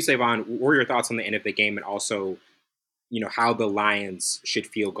 To you, Savon, what were your thoughts on the end of the game, and also, how the Lions should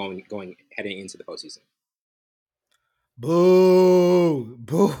feel going heading into the postseason? Boo,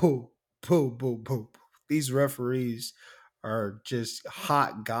 boo, boo, boo, boo. These referees are just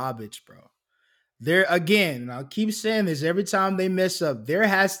hot garbage, bro. There again, and I'll keep saying this every time they mess up, there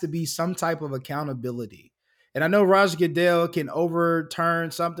has to be some type of accountability. And I know Roger Goodell can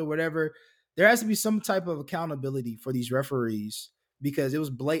overturn something, whatever. There has to be some type of accountability for these referees because it was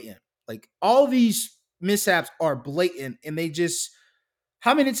blatant. Like, all these mishaps are blatant, and they just,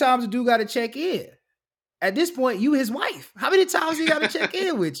 how many times do dude got to check in? At this point, you his wife. How many times he got to check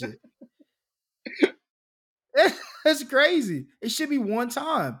in with you? That's crazy. It should be one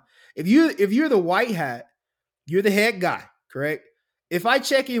time. If you're the white hat, you're the head guy, correct? If I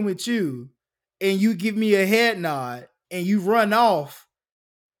check in with you and you give me a head nod and you run off,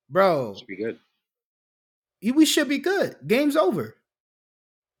 bro, should be good. We should be good. Game's over.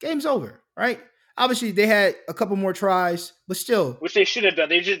 Game's over, right? Obviously, they had a couple more tries, but still, which they should have done.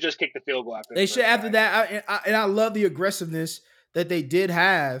 They should just kick the field goal after. They should after that, and I love the aggressiveness that they did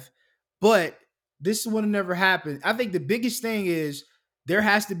have, but this would have never happened. I think the biggest thing is there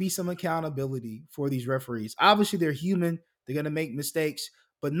has to be some accountability for these referees. Obviously, they're human. They're going to make mistakes,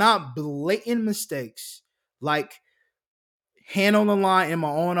 but not blatant mistakes like hand on the line, am I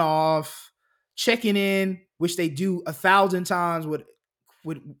on or off, checking in, which they do 1,000 times with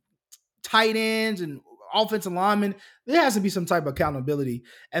tight ends and offensive linemen. There has to be some type of accountability.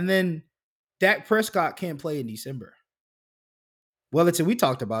 And then Dak Prescott can't play in December. Wellington, we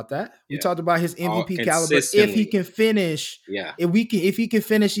talked about that. We talked about his MVP caliber. If he can finish, if he can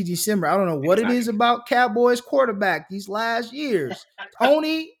finish in December, I don't know what it is about Cowboys quarterback these last years,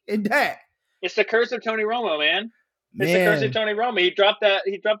 Tony and Dak. It's the curse of Tony Romo, man. It's the curse of Tony Romo. He dropped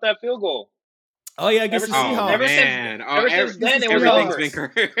that field goal. Oh yeah, against the Seahawks. Ever since then, it was over.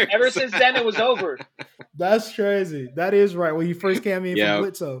 Ever since then, it was over. That's crazy. That is right. When he first came in from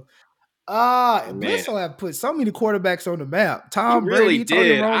Blitzo. Bledsoe have put so many quarterbacks on the map. Tom Brady, really did. Tony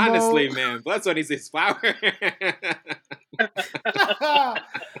Romo. Honestly, man, Bledsoe needs his flower.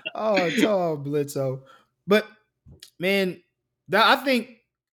 Tom Bledsoe. But man, I think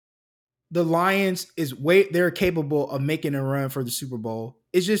the Lions they're capable of making a run for the Super Bowl.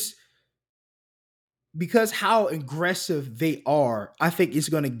 It's just because how aggressive they are. I think it's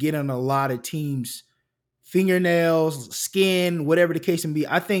going to get on a lot of teams' fingernails, skin, whatever the case may be.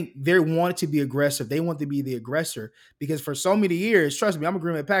 I think they want to be aggressive. They want to be the aggressor because for so many years, trust me, I'm a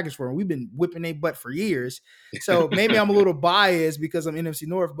Green Bay Packers fan. We've been whipping their butt for years. So maybe I'm a little biased because I'm NFC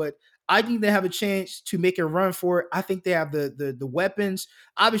North, but I think they have a chance to make a run for it. I think they have the weapons.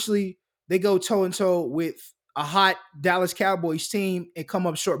 Obviously, they go toe-and-toe with a hot Dallas Cowboys team and come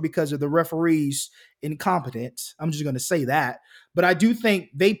up short because of the referees' incompetence. I'm just going to say that. But I do think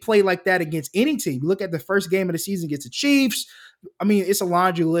they play like that against any team. You look at the first game of the season against the Chiefs. I mean, it's a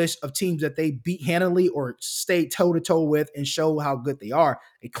laundry list of teams that they beat handily or stay toe-to-toe with and show how good they are.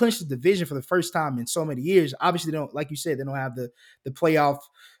 They clinched the division for the first time in so many years. Obviously, they don't, like you said, they don't have the playoff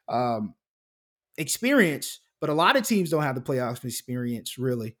experience, but a lot of teams don't have the playoff experience,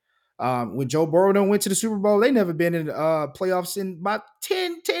 really. When Joe Burrow went to the Super Bowl, they never been in playoffs in about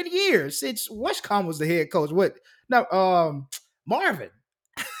 10 years since Westcom was the head coach. Marvin.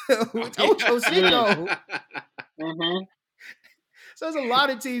 Ocho Cinco. Mm-hmm. So there's a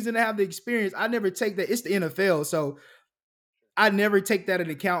lot of teams that have the experience. I never take that. It's the NFL, so I never take that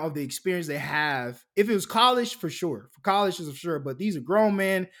into account of the experience they have. If it was college, for sure. For college, for sure. But these are grown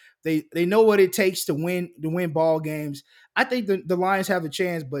men. They know what it takes to win ball games. I think the Lions have a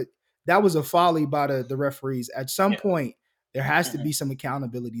chance, but that was a folly by the referees. At some point, there has to be some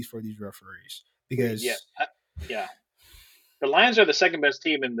accountabilities for these referees because the Lions are the second best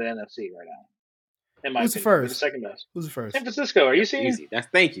team in the NFC right now. In my Who's opinion, the first? the second best. Who's the first? San Francisco. Are you serious? Easy.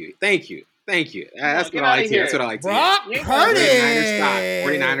 Thank you. That's what I like to hear. That's what I like to hear. Brock Purdy.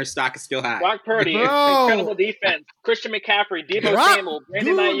 49ers stock is still high. Brock Purdy. Incredible defense. Christian McCaffrey. Deebo Samuel.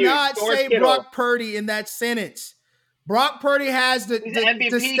 Brandon Ayuk. Do not George say Kittle. Brock Purdy in that sentence. Brock Purdy has the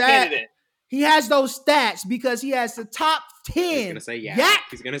MVP stat. candidate. He has those stats because he has the top 10. He's going to say yak.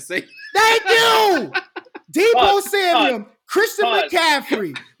 He's going to say. Thank you. Deebo Samuel, Christian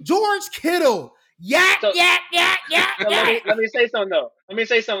McCaffrey, George Kittle. Yak. Let me say something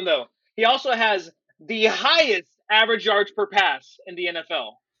though. He also has the highest average yards per pass in the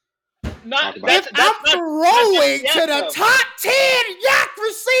NFL. I'm throwing to the top 10 yak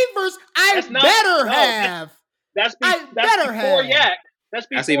receivers, That's before yak.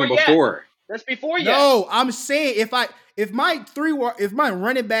 That's even before. That's before yak. No, I'm saying if my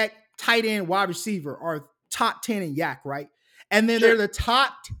running back, tight end, wide receiver are top 10 in yak, right? And then they're the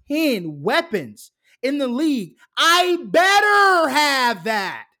top 10 weapons in the league, I better have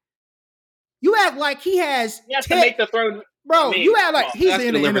that. You act like he has. He has to make the throw. Bro, you act like he's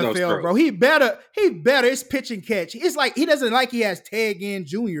in the NFL, bro. He better. It's pitch and catch. It's like he doesn't like he has Ted Ginn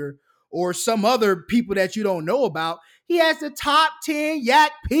Jr. or some other people that you don't know about. He has the top 10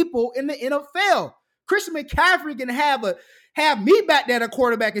 yak people in the NFL. Christian McCaffrey can have me back there at a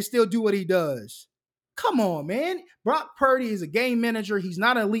quarterback and still do what he does. Come on, man. Brock Purdy is a game manager. He's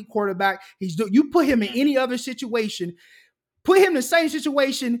not an elite quarterback. You put him in any other situation. Put him in the same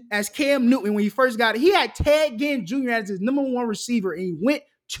situation as Cam Newton when he first got it. He had Ted Ginn Jr. as his number one receiver, and he went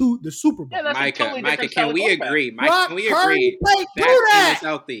to the Super Bowl. Yeah, Micah, can we agree? Can we agree?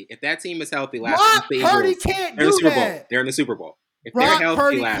 If that team is healthy, Brock Purdy can't do that. They're in the Super Bowl. If Brock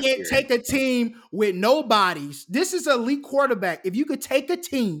Purdy can't take a team with nobodies. This is an elite quarterback. If you could take a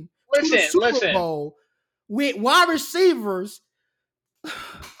team to the Super Bowl with wide receivers,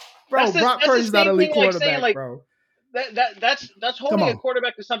 bro, Brock Purdy's not an elite quarterback, bro. That's holding a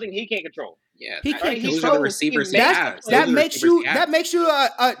quarterback to something he can't control. Yeah, he can't control the receivers. That makes you.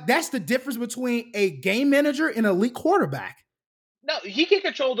 That's the difference between a game manager and an elite quarterback. No, he can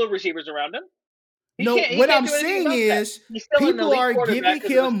control the receivers around him. What I'm saying is people are giving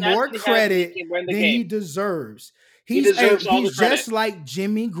him more credit than he deserves. He deserves all the He's credit. just like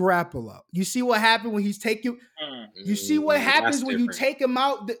Jimmy Garoppolo. You see what happened when he's taking. You see what happens when you take him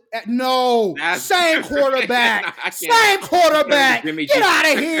out? No, same quarterback. Same quarterback. Get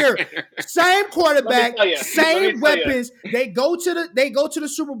out of here. Same quarterback. Same weapons. They go to the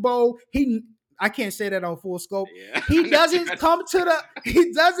Super Bowl. I can't say that on full scope. Yeah. He doesn't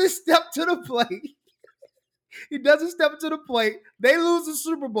he doesn't step to the plate. He doesn't step to the plate. They lose the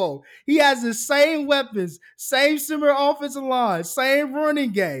Super Bowl. He has the same weapons, same similar offensive line, same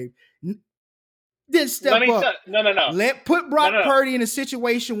running game. Didn't step up. No. Put Brock Purdy in a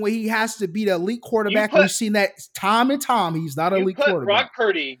situation where he has to be the elite quarterback. We've seen that time and time. He's not an elite quarterback.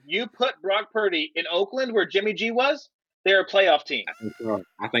 You put Brock Purdy in Oakland where Jimmy G was. They're a playoff team.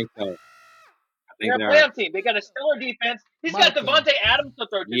 I think so. They're a playoff team. They got a stellar defense. He's got Devontae Adams to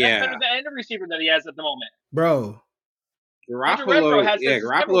throw to. That's better than any receiver that he has at the moment. Bro.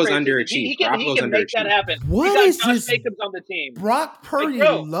 Garoppolo's underachieved. He can make that happen. What is this? Jacobs on the team. Brock Purdy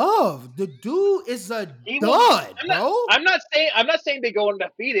love. The dude is a dud, bro. I'm not saying they go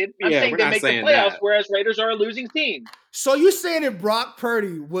undefeated. I'm saying they make the playoffs, whereas Raiders are a losing team. So you're saying if Brock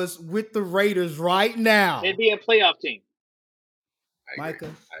Purdy was with the Raiders right now, they'd be a playoff team.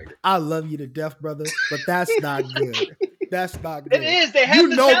 Micah, I love you to death, brother, but that's not good. That's not good. It is. They have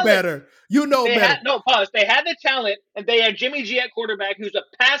the talent. Better. You know better. Pause. They had the talent, and they had Jimmy G at quarterback, who's a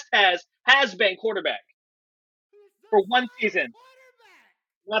past has been quarterback for one season.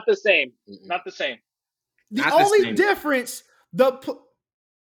 Not the same. Not the same. The only difference,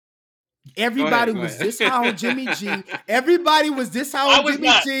 everybody was this high on Jimmy G. Everybody was this high on Jimmy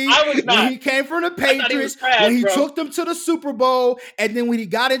G. I was not. When he came from the Patriots, when he took them to the Super Bowl, and then when he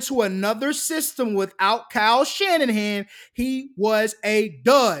got into another system without Kyle Shanahan, he was a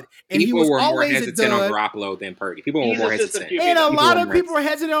dud. And people he was were always more hesitant on Garoppolo than Purdy. People were more hesitant. And a lot of people were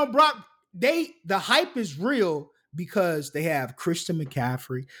hesitant on Brock. The hype is real. Because they have Christian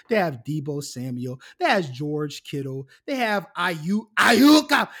McCaffrey, they have Deebo Samuel, they have George Kittle, they have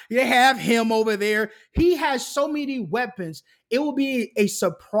Ayuk, they have him over there. He has so many weapons. It will be a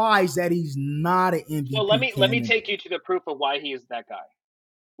surprise that he's not an MVP. Well, let me take you to the proof of why he is that guy.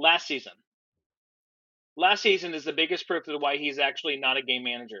 Last season is the biggest proof of why he's actually not a game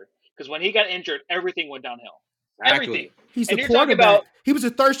manager. Because when he got injured, everything went downhill. Exactly. Everything. He's the quarterback. He was a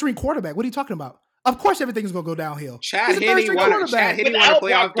third string quarterback. What are you talking about? Of course, everything's going to go downhill. Chad Henne won a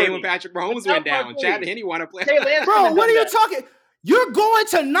playoff game when Patrick Mahomes went down. Chad Henne won a playoff. Bro, what are you talking? You're going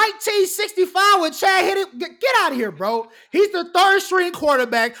to 1965 with Chad Henne. Get out of here, bro. He's the third string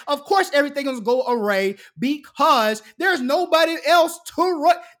quarterback. Of course, everything is going to go array because there's nobody else to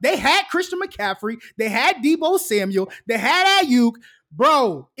run. They had Christian McCaffrey. They had Deebo Samuel. They had Ayuk.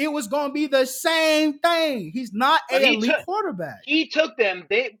 Bro, it was going to be the same thing. He's not an elite quarterback. He took them.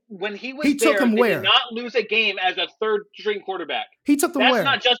 When he was took them they where? Did not lose a game as a third string quarterback. He took them where? That's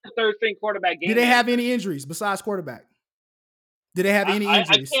not just a third string quarterback game. Did they have any injuries besides quarterback? Did they have any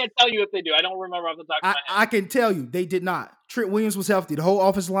injuries? I can't tell you if they do. I don't remember off the top of my head. I can tell you they did not. Trent Williams was healthy. The whole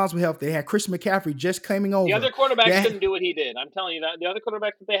offensive lines were healthy. They had Christian McCaffrey just coming over. The other quarterbacks couldn't do what he did. I'm telling you that. The other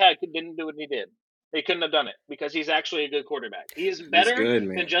quarterbacks that they had didn't do what he did. They couldn't have done it because he's actually a good quarterback. He is better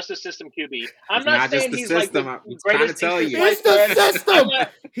than just a system QB. I'm not saying he's system. Like the greatest. It's the system.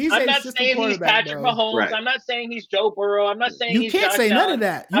 I'm not saying he's Patrick Mahomes. Right. I'm not saying he's Joe Burrow. I'm not saying he's Josh Allen. None of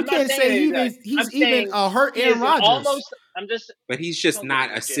that. You can't say he's even a hurt Aaron Rodgers. But he's just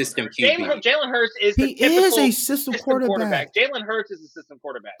not a system QB. Jalen Hurts is the typical is a system quarterback. Jalen Hurts is a system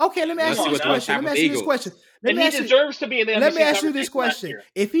quarterback. Okay, let me ask you this question. And he deserves to be in the MVP. Let me ask you this question.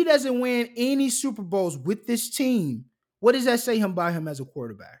 If he doesn't win any Super Bowls with this team, what does that say about him as a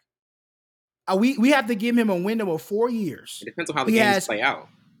quarterback? We have to give him a window of 4 years. It depends on how the games play out.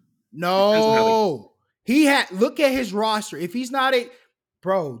 No. Look at his roster. If he's not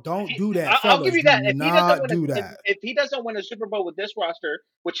bro, don't do that. I'll give you that. If he doesn't win a Super Bowl with this roster,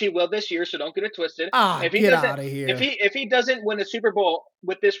 which he will this year, so don't get it twisted. Get out of here. If he doesn't win a Super Bowl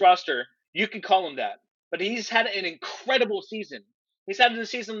with this roster, you can call him that. But he's had an incredible season. He's had the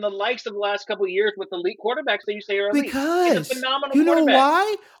season the likes of the last couple of years with elite quarterbacks that you say are elite. Because he's a phenomenal you know quarterback.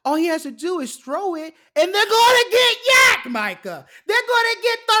 why? All he has to do is throw it, and they're going to get yacked, Micah. They're going to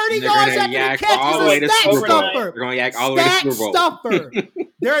get 30 yards after the catch. All the way to Super Bowl. They're going to yak all the way to Super Bowl. Stuffer.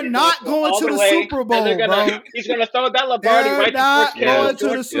 They're not going to the Super Bowl, bro. He's going to throw that Lombardi right to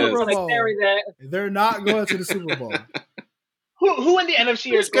the Super Bowl. They're not going to the Super Bowl. Who in the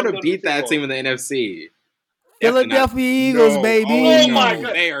NFC is going to beat that team in the NFC? Philadelphia Eagles, baby. Oh my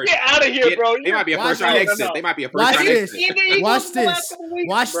God. Get out of here, bro. They might be a first round exit. They might be a first round exit.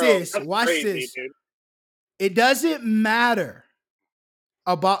 Watch this. It doesn't matter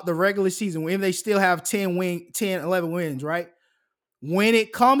about the regular season when they still have 10, 11 wins, right? When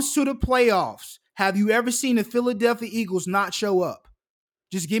it comes to the playoffs, have you ever seen the Philadelphia Eagles not show up?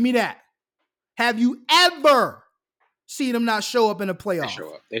 Just give me that. Have you ever seen them not show up in a playoff?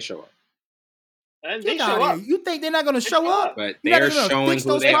 They show up. And they show up. You think they're not going to show up? But they're showing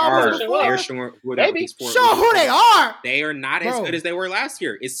who they are. They're showing who they are. Show who they are. They are not as good as they were last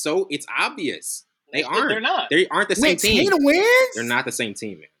year. It's obvious. They aren't. They're not. They aren't the same team. 10 wins? They're not the same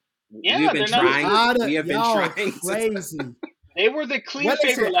team, man. Yeah, We've been trying. We have been trying. Crazy. They were the clear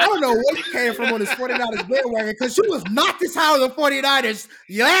favorite I last don't know year. where you came from on this 49ers bandwagon because you was not this high on the 49ers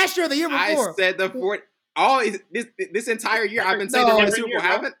last year or the year before. I said this entire year I've been saying they're the Super Bowl.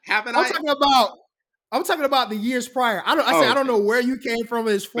 Haven't I? I'm talking about the years prior. I don't know where you came from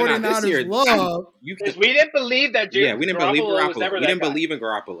with this 49ers love. Because we didn't believe that. We didn't believe Garoppolo. We didn't believe in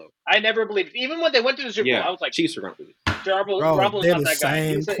Garoppolo. I never believed. Even when they went to the Super Bowl, I was like, Chiefs are going to believe. Garoppolo's not that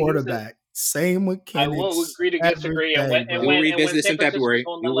guy. Same quarterback. Same mechanics. I will agree to disagree. We'll revisit this in February.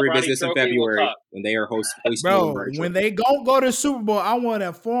 When they are hosting. Bro, when they go to Super Bowl, I want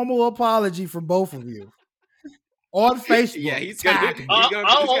a formal apology from both of you. On Facebook. Yeah, he's gonna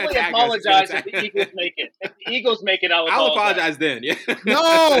I'll only apologize if the Eagles make it. If the Eagles make it, I'll apologize then. Yeah.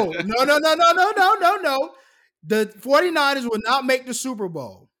 No. The 49ers will not make the Super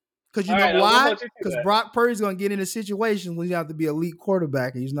Bowl. Because you know why? Because Brock Purdy's going to get in a situation when you have to be elite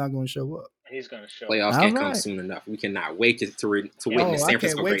quarterback and he's not going to show up. He's going to show Playoffs can't come soon enough. We cannot wait to witness San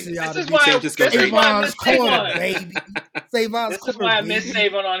Francisco greatness. This is why Savon's corner, baby. Savon's This is why I miss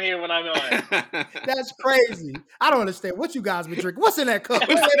Savon on here when I'm on. That's crazy. I don't understand what you guys been drinking. What's in that cup?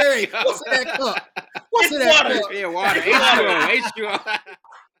 What's in that cup? What's in that cup? Yeah, water. H2O.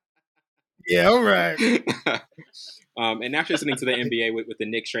 Yeah, all right. And now listening to the NBA with the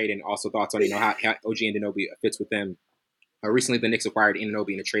Knicks trade and also thoughts on how OG Anunoby fits with them. Recently, the Knicks acquired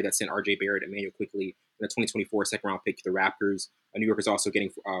Anunoby in a trade that sent RJ Barrett and Emmanuel Quickley in a 2024 second-round pick to the Raptors. New York is also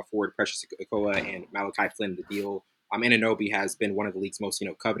getting forward Precious Achiuwa and Malachi Flynn in the deal. Anunoby has been one of the league's most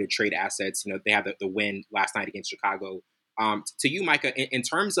coveted trade assets. They had the win last night against Chicago. To you, Micah, in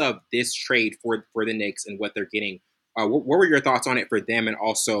terms of this trade for the Knicks and what they're getting, what were your thoughts on it for them and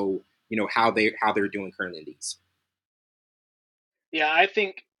also how they're doing currently in these? Yeah, I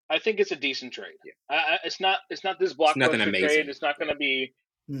think it's a decent trade. Yeah. It's not this blockbuster trade. It's not going to be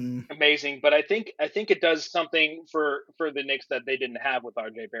amazing, but I think it does something for the Knicks that they didn't have with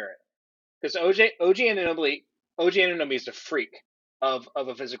RJ Barrett. Because OG Anunoby is a freak of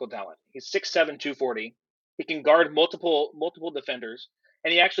a physical talent. He's 6'7", 240. He can guard multiple defenders,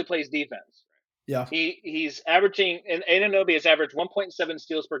 and he actually plays defense. Yeah. He's averaging, and Anunoby has averaged 1.7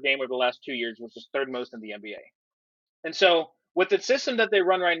 steals per game over the last 2 years, which is third most in the NBA. And so with the system that they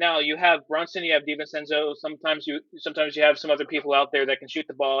run right now, you have Brunson, you have DiVincenzo. Sometimes you have some other people out there that can shoot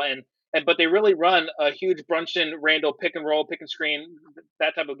the ball, but they really run a huge Brunson, Randall pick and roll, pick and screen,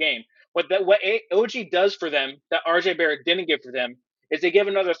 that type of game. What OG does for them that RJ Barrett didn't give for them is they give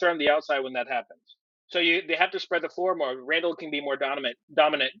another threat on the outside when that happens. So they have to spread the floor more. Randall can be more dominant.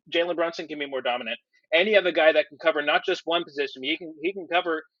 Jalen Brunson can be more dominant. Any other guy that can cover not just one position, he can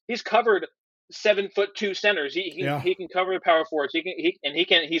cover. He's covered 7'2" centers. He can cover the power forwards.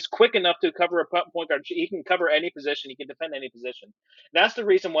 He's quick enough to cover a point guard. He can cover any position. He can defend any position. That's the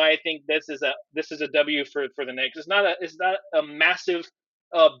reason why I think this is a W for the Knicks. It's not a massive,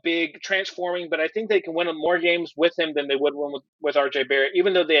 big transforming, but I think they can win more games with him than they would win with RJ Barrett,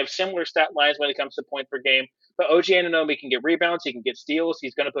 even though they have similar stat lines when it comes to point per game. But OG Anunoby can get rebounds. He can get steals.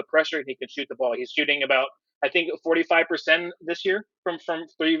 He's going to put pressure. He can shoot the ball. He's shooting about, I think, 45% this year from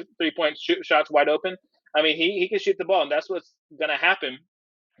 3-point shots wide open. I mean, he can shoot the ball, and that's what's going to happen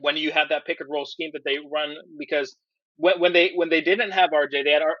when you have that pick and roll scheme that they run. Because when they didn't have RJ,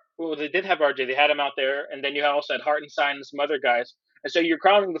 they did have RJ. They had him out there, and then you also had Hartenstein and some other guys. And so you're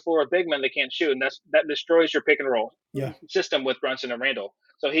crowding the floor with big men that can't shoot, and that destroys your pick and roll system with Brunson and Randall.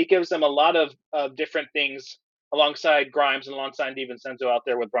 So he gives them a lot of different things alongside Grimes and alongside DiVincenzo out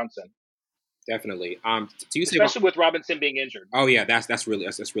there with Brunson. Definitely. Especially with Robinson being injured. Oh yeah, that's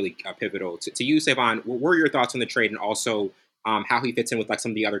really pivotal. To you, Savon, what were your thoughts on the trade, and also how he fits in with like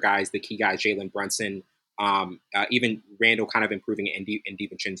some of the other guys, the key guys, Jalen Brunson, even Randall, kind of improving in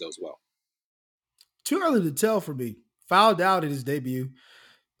DiVincenzo as well. Too early to tell for me. Fouled out in his debut.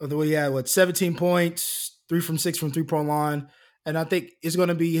 Although he had 17 points, 3 from 6 from 3-point line, and I think it's going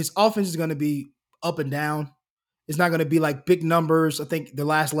to be his offense is going to be up and down. It's not going to be like big numbers. I think the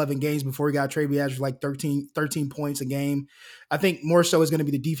last 11 games before he got traded, he averaged like 13 points a game. I think more so is going to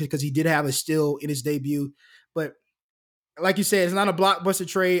be the defense because he did have a steal in his debut. But like you said, it's not a blockbuster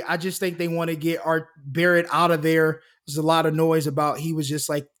trade. I just think they want to get Art Barrett out of there There's a lot of noise about he was just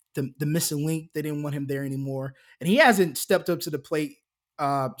like the missing link. They didn't want him there anymore. And he hasn't stepped up to the plate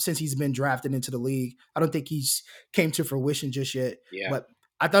since he's been drafted into the league. I don't think he's came to fruition just yet. Yeah. But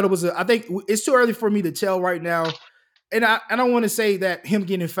I thought it was I think it's too early for me to tell right now. And I don't want to say that him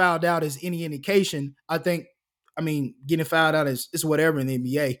getting fouled out is any indication. Getting fouled out is whatever in the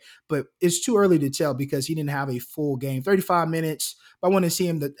NBA, but it's too early to tell because he didn't have a full game, 35 minutes. But I want to see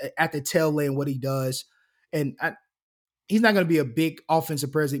him at the tail end what he does. And he's not going to be a big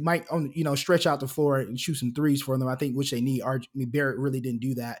offensive presence. He might, stretch out the floor and shoot some threes for them, I think, which they need. Barrett really didn't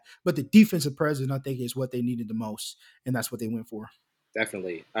do that. But the defensive presence, I think, is what they needed the most, and that's what they went for.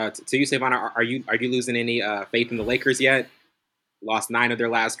 Definitely. To you, Savon, are you losing any faith in the Lakers yet? Lost 9 of their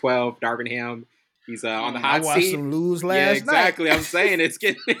last 12. Darvin Ham, he's on the hot seat. I watched them lose last night. Exactly. Night. I'm saying it's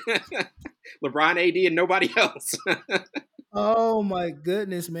getting LeBron, AD, and nobody else. Oh my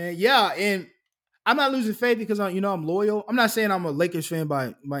goodness, man! Yeah, and I'm not losing faith because I'm loyal. I'm not saying I'm a Lakers fan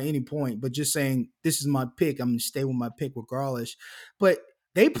by any point, but just saying this is my pick. I'm gonna stay with my pick regardless. But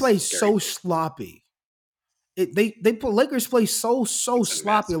they play so sloppy. Lakers play so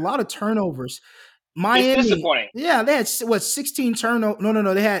sloppy. A lot of turnovers. Miami, it's disappointing. Yeah, they had 16 turnovers.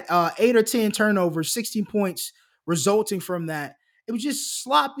 No. They had 8 or 10 turnovers, 16 points resulting from that. It was just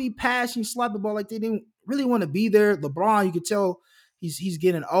sloppy passing, sloppy ball. Like they didn't really want to be there. LeBron, you could tell he's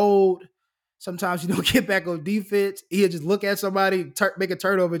getting old. Sometimes you don't get back on defense. He'll just look at somebody, make a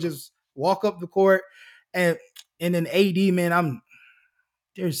turnover, just walk up the court, and then AD, man,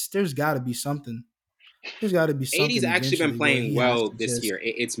 there's got to be something. There's got to be something. AD's actually been playing well this year.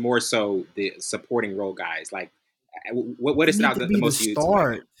 It's more so the supporting role guys. Like, what is out the most used?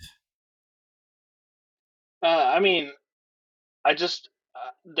 Start. They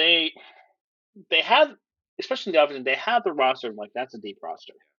have, especially in the offense, they have the roster. Like that's a deep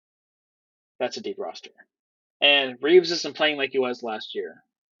roster. And Reeves isn't playing like he was last year.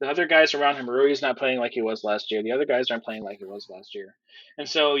 The other guys around him, Rui's not playing like he was last year. The other guys aren't playing like he was last year. And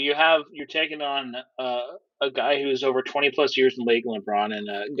so you're taking on a guy who's over 20 plus years in the league, LeBron, and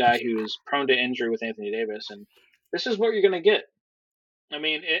a guy who's prone to injury with Anthony Davis. And this is what you're going to get. I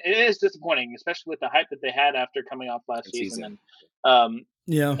mean, it is disappointing, especially with the hype that they had after coming off last season. And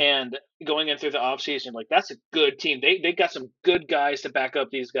going in through the offseason, like that's a good team. They got some good guys to back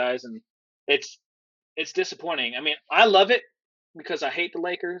up these guys, and it's disappointing. I mean, I love it because I hate the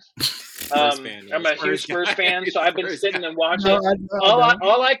Lakers. I'm a huge Spurs fan, so I've been sitting and watching.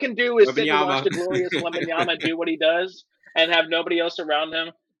 All I can do is sit and watch the glorious Wembanyama do what he does and have nobody else around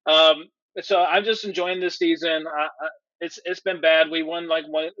him. So I'm just enjoying this season. It's been bad. We won like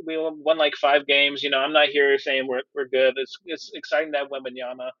 5 games. I'm not here saying we're good. It's exciting to have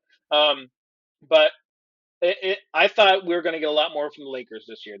Wembanyama. But I thought we were going to get a lot more from the Lakers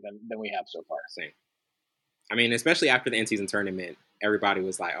this year than we have so far. Same. I mean, especially after the in-season tournament, everybody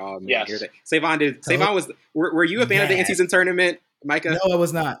was like, "Oh man, yes. Here's it." Savon was. Were you a fan of the in-season tournament, Micah? No, I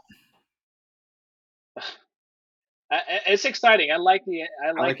was not. It's exciting. I like the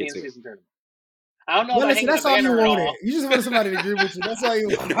in-season tournament. I don't know. That's all you wanted. You just wanted somebody to agree with you. That's all you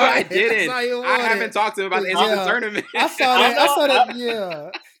wanted. No, I didn't. I haven't talked to him about the in-season tournament. I saw that.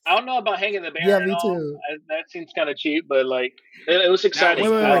 Yeah. I don't know about hanging the banner. Yeah, me too. That seems kind of cheap, but like it was exciting.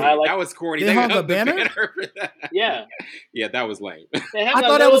 That was corny. They hung the banner for that. Yeah. Yeah, that was lame. I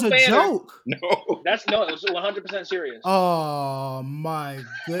thought that was a joke. No. It was 100% serious. Oh my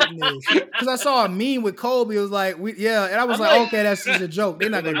goodness! Because I saw a meme with Kobe. It was like, and I was like, okay, that's just a joke. They're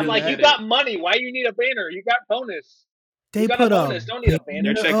not gonna. I'm like, you got money. Why do you need a banner? You got bonus. They put up. Don't need a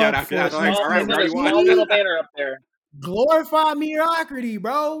banner. Checked out after that. All right, small little banner up there. Glorify mediocrity,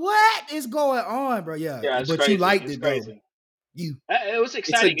 bro. What is going on, bro? Yeah, but crazy. You liked it, though. It was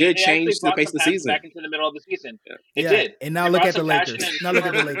exciting. It's a good change to the pace of the season. Back into the middle of the season. It did. And now look at the Lakers.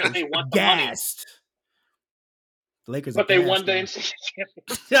 They want the gassed. The Lakers, but they won the in-season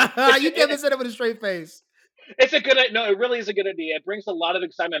championship. You can't say that with a straight face. It really is a good idea. It brings a lot of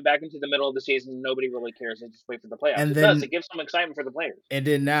excitement back into the middle of the season. Nobody really cares. They just wait for the playoffs. And it gives some excitement for the players. And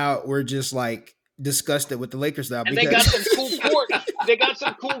then now we're just like disgusted with the Lakers now. And they got some cool courts. They got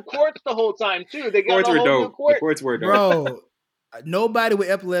some cool courts the whole time too. They got courts a whole were dope. New court. The courts were dope. Bro, nobody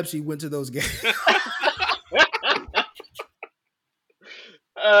with epilepsy went to those games.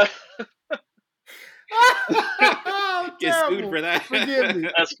 Get sued for that. Forgive me.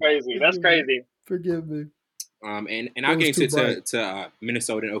 That's crazy. Forgive me. And I'll get into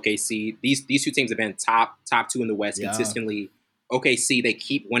Minnesota and OKC. These two teams have been top 2 in the West consistently. OKC, they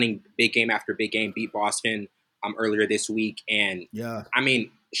keep winning big game after big game. Beat Boston earlier this week, and I mean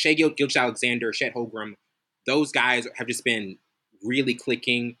Shai Gilgeous-Alexander, Chet Holmgren, those guys have just been really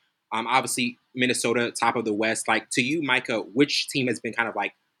clicking. Obviously, Minnesota, top of the West. Like, to you, Micah, which team has been kind of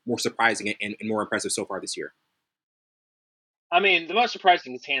like more surprising and more impressive so far this year? I mean, the most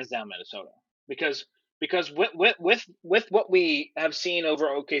surprising is hands down Minnesota because with what we have seen over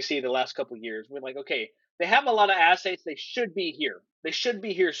OKC the last couple of years, we're like, okay, they have a lot of assets. They should be here. They should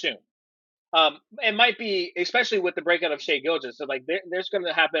be here soon. It might be, especially with the breakout of Shea Gilgeous. So like, there's going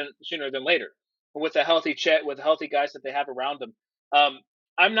to happen sooner than later with a healthy Chet, with the healthy guys that they have around them.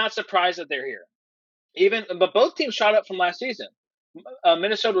 I'm not surprised that they're here. But both teams shot up from last season.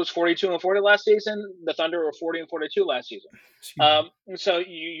 Minnesota was 42-40 last season. The Thunder were 40-42 last season. So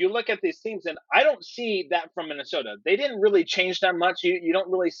you look at these teams, and I don't see that from Minnesota. They didn't really change that much. You don't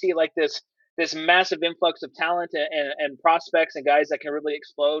really see like this massive influx of talent and prospects and guys that can really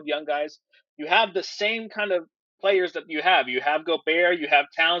explode, young guys. You have the same kind of players that you have. You have Gobert, you have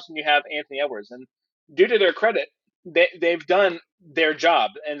Towns, and you have Anthony Edwards. And due to their credit, they've done their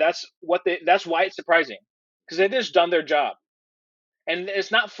job, and that's why it's surprising, because they've just done their job. And it's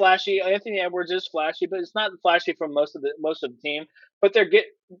not flashy. Anthony Edwards is flashy, but it's not flashy from most of the team. But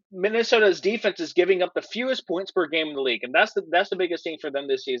Minnesota's defense is giving up the fewest points per game in the league, and that's the biggest thing for them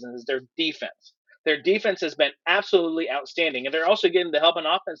this season is their defense. Their defense has been absolutely outstanding, and they're also getting the help and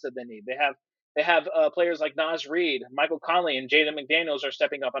offense that they need. They have players like Naz Reid, Michael Conley, and Jaden McDaniels are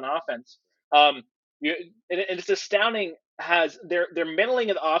stepping up on offense. It's astounding. They're middling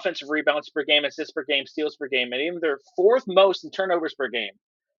in the offensive rebounds per game, assists per game, steals per game, and even they're fourth most in turnovers per game.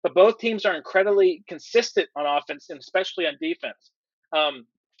 But both teams are incredibly consistent on offense, and especially on defense.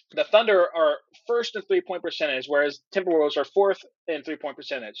 The Thunder are first in 3-point percentage, whereas Timberwolves are fourth in 3-point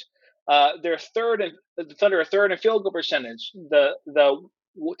percentage. The Thunder are third in field goal percentage. The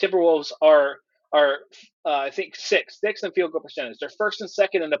Timberwolves are I think sixth in field goal percentage. They're first and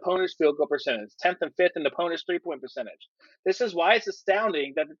second in opponent's field goal percentage, 10th and 5th in opponent's 3-point percentage. This is why it's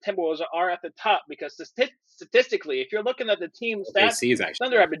astounding that the Timberwolves are at the top, because statistically, if you're looking at the team stats,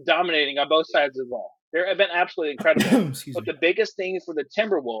 Thunder have been dominating on both sides of the ball. They've been absolutely incredible. But the biggest thing for the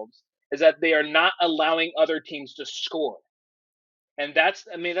Timberwolves is that they are not allowing other teams to score. And that's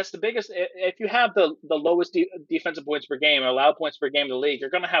the biggest. If you have the lowest defensive points per game, or allowed points per game in the league, you're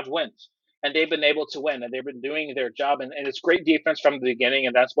going to have wins. And they've been able to win, and they've been doing their job. And it's great defense from the beginning,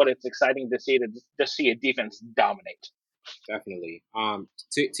 and that's what it's exciting to see, to just see a defense dominate. Definitely.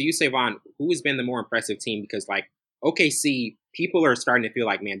 To you, Savon, who has been the more impressive team? Because like OKC, people are starting to feel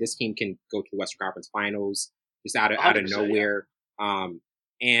like, man, this team can go to the Western Conference Finals just out of nowhere. Yeah.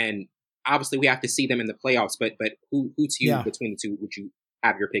 And obviously we have to see them in the playoffs. But who to you between the two would you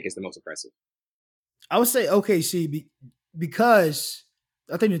have your pick as the most impressive? I would say OKC because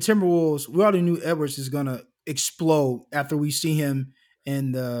I think the Timberwolves, we already knew Edwards is going to explode after we see him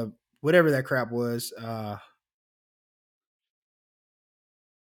in the whatever that crap was.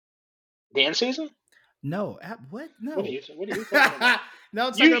 Dance season? No. What? No. What are you talking about? No,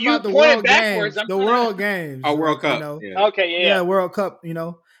 I'm talking about the World Games. The World Games. Oh, World Cup. You know? Yeah. Okay, yeah. World Cup,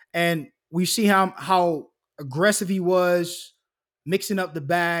 And we see how aggressive he was, mixing up the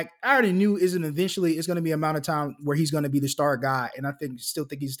bag. I already knew eventually it's going to be an amount of time where he's going to be the star guy, and I still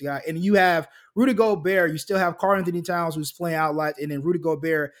think he's the guy. And you have Rudy Gobert, you still have Karl-Anthony Towns who's playing outlet, and then Rudy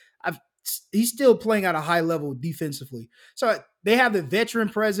Gobert, he's still playing at a high level defensively. So they have the veteran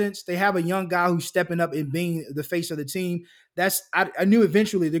presence. They have a young guy who's stepping up and being the face of the team. I knew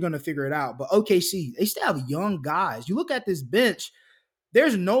eventually they're going to figure it out. But OKC, they still have young guys. You look at this bench,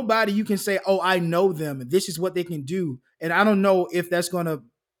 there's nobody you can say, oh, I know them. This is what they can do. And I don't know if that's going to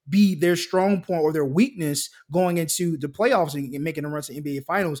be their strong point or their weakness going into the playoffs and making a run to NBA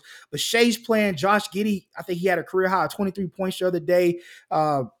Finals. But Shea's playing. Josh Giddey, I think he had a career high of 23 points the other day.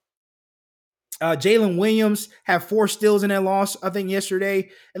 Jalen Williams had 4 steals in that loss, I think,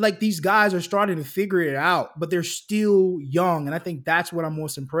 yesterday. And like these guys are starting to figure it out, but they're still young. And I think that's what I'm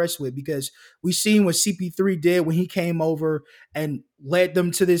most impressed with, because we've seen what CP3 did when he came over and led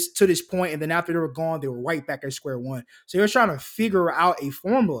them to this point. And then after they were gone, they were right back at square one. So they're trying to figure out a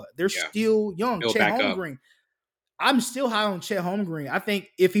formula. They're still young. Chet Holmgren. I'm still high on Chet Holmgren. I think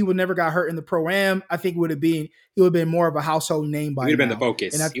if he would never got hurt in the Pro-Am, I think he would have been more of a household name by now. He would have been the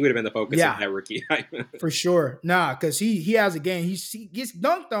focus. He would have been the focus of that rookie. For sure. Nah, because he has a game. He gets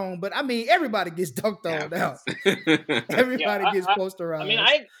dunked on, but I mean, everybody gets dunked on now. Everybody gets posterized. I mean,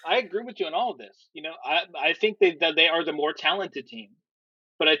 I agree with you on all of this. I think that they are the more talented team,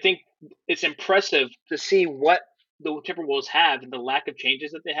 but I think it's impressive to see what the Timberwolves have, and the lack of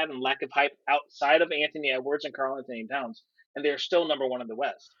changes that they have, and lack of hype outside of Anthony Edwards and Karl-Anthony Towns, and they're still number one in the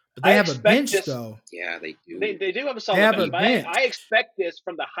West. But they have a bench, though. Yeah, they do. They do have a solid bench. I expect this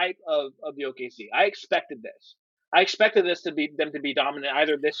from the hype of the OKC. I expected this. I expected them to be dominant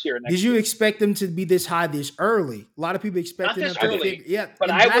either this year or next Did you year. expect them to be this high this early? A lot of people expected them Not this to early, figure. Yeah, but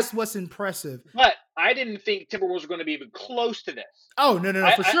and that's what's impressive. But I didn't think Timberwolves were going to be even close to this. Oh no,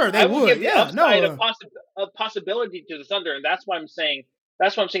 for sure they I would. give the Yeah, upside no, of possibility to the Thunder, and that's why I'm saying the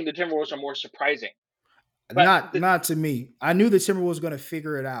Timberwolves are more surprising. But not to me. I knew the Timberwolves was going to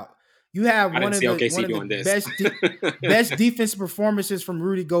figure it out. You have one of the best defensive performances from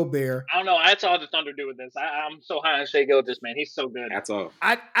Rudy Gobert. I don't know. That's all the Thunder do with this. I'm so high on Shai Gilgeous, man. He's so good. That's all.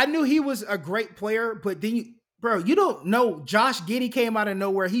 I knew he was a great player, but then you don't know. Josh Giddey came out of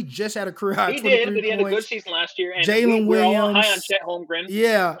nowhere. He just had a career high. He did, but he had a good season last year. And Jalen Williams, we're all high on Chet Holmgren.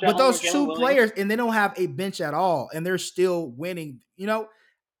 Yeah, but those two players, and they don't have a bench at all, and they're still winning.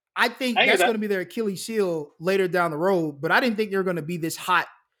 I think that's going to be their Achilles heel later down the road. But I didn't think they were going to be this hot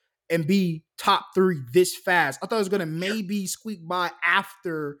and be top 3 this fast. I thought it was going to maybe squeak by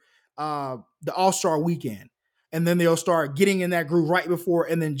after the All-Star weekend. And then they'll start getting in that groove right before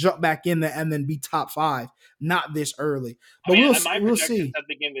and then jump back in there and then be top 5. Not this early. But we'll see. At the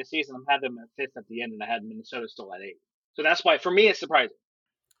beginning of the season, I had them at 5th at the end, and I had Minnesota still at 8. So that's why, for me, it's surprising.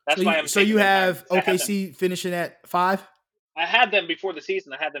 That's why I'm So you have OKC finishing at 5? I had them before the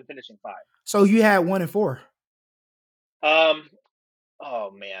season. I had them finishing 5. So you had 1 and 4.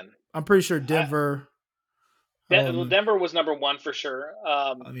 Oh man, I'm pretty sure Denver. Denver was number 1 for sure.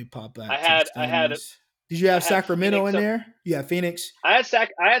 Let me pop that. I had. Did you have Sacramento in there? Yeah, Phoenix. I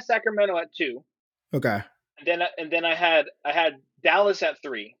had Sacramento at 2. Okay. And then I had Dallas at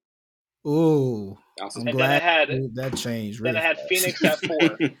 3. Ooh, and then I had that changed. Then I had Phoenix at 4.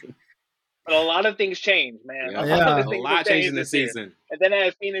 But a lot of things changed, man. Yeah. A lot changed in the season. And then I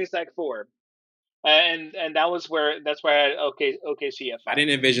had Phoenix at 4. And that's where I had OKC at 5. I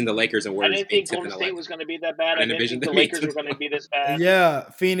didn't envision the Lakers and Warriors. I didn't think Golden State was going to be that bad. I didn't think the Lakers were going to be this bad.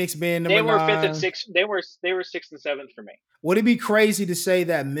 Yeah, Phoenix being number 9. They were 5th and 6th. They were 6th and 7th for me. Would it be crazy to say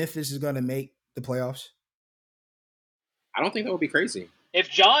that Memphis is going to make the playoffs? I don't think that would be crazy.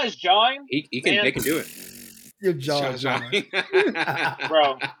 If Ja is jawing, they can do it. If Ja is jawing,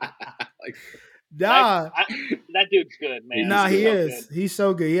 bro. Nah, that dude's good, man. Nah, he is. Good. He's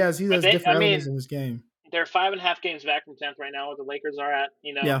so good. He has different elements in this game. They're 5.5 games back from 10th right now, where the Lakers are at.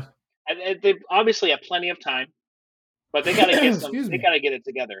 Yeah. And they obviously have plenty of time, but they got to get They got to get it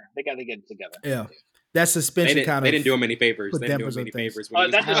together. Yeah. That suspension they didn't do him any favors. That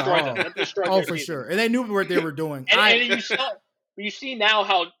destroyed them. That destroyed them. Oh, for sure. And they knew what they were doing. And you see now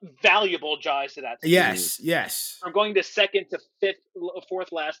how valuable Ja is to that team. Yes. From going to 2nd to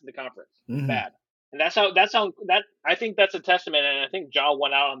 4th last in the conference. Mm-hmm. Bad. And that's how I think that's a testament. And I think Ja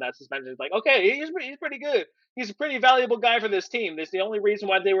went out on that suspension. It's like, okay, he's pretty good. He's a pretty valuable guy for this team. That's the only reason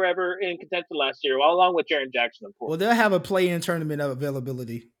why they were ever in contention last year, along with Jaren Jackson, of course. Well, they'll have a play-in tournament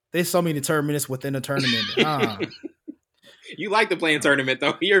availability. There's so many tournaments within a tournament. You like the play-in tournament,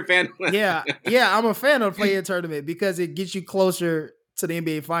 though. You're a fan. Yeah, I'm a fan of the play-in tournament because it gets you closer to the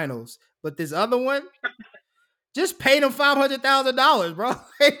NBA Finals. But this other one, just pay them $500,000, bro.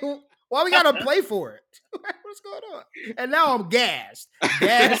 Why we gotta play for it? What's going on? And now I'm gassed up,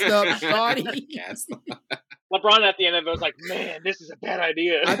 shawty. LeBron at the end of it was like, "Man, this is a bad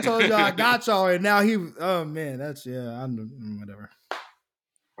idea." I told y'all I got y'all, and now oh man, I'm whatever.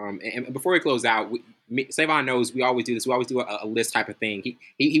 And before we close out, Savon knows we always do this. We always do a list type of thing.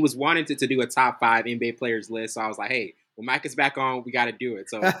 He was wanting to do a top 5 NBA players list. So I was like, hey, when Mike is back on, we got to do it.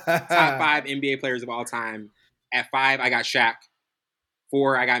 So top 5 NBA players of all time. At 5, I got Shaq.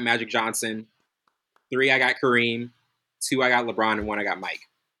 4, I got Magic Johnson. 3, I got Kareem. 2, I got LeBron. And 1, I got Mike.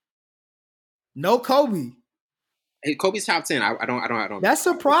 No Kobe. Hey, Kobe's top 10. I don't. That's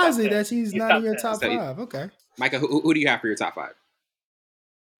surprising that he's not in your top 5. Okay. Micah, who do you have for your top 5?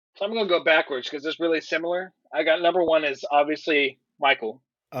 So I'm going to go backwards because it's really similar. I got number 1 is obviously Michael.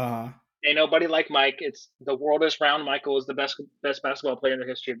 Ain't nobody like Mike. It's the world is round. Michael is the best basketball player in the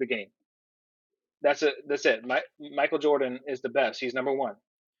history of the game. That's it. Michael Jordan is the best. He's number 1.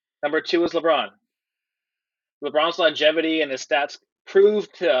 Number 2 is LeBron. LeBron's longevity and his stats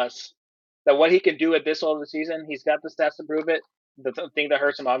prove to us that what he can do at this old of the season, he's got the stats to prove it. The thing that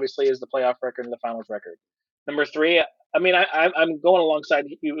hurts him, obviously, is the playoff record and the finals record. Number 3, I'm going alongside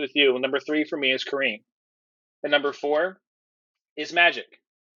with you. Number 3 for me is Kareem. And number 4 is Magic.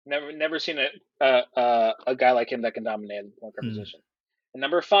 Never seen a guy like him that can dominate the point guard position. And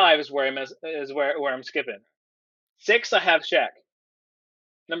number 5 is where I'm skipping. 6, I have Shaq.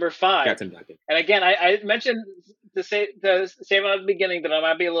 Number 5, and again, I mentioned to say at the beginning that I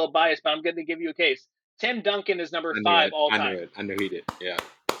might be a little biased, but I'm going to give you a case. Tim Duncan is number 5 all time. I knew he did. Yeah.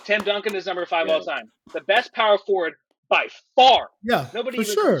 Tim Duncan is number 5 all time. The best power forward by far. Yeah, nobody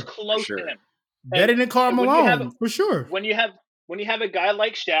even comes close to him. Better than Karl Malone, for sure. When you have a guy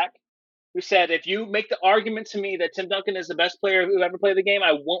like Shaq who said, if you make the argument to me that Tim Duncan is the best player who ever played the game,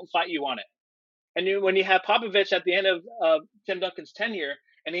 I won't fight you on it. And when you have Popovich at the end of Tim Duncan's tenure,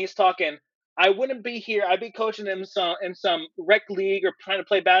 and he's talking, I wouldn't be here. I'd be coaching in some rec league or trying to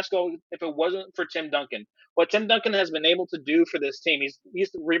play basketball if it wasn't for Tim Duncan. What Tim Duncan has been able to do for this team,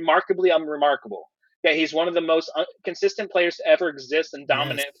 he's remarkably unremarkable. Yeah, he's one of the most consistent players to ever exist and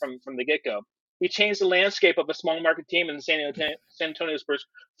dominant from the get-go. He changed the landscape of a small market team in the San Antonio Spurs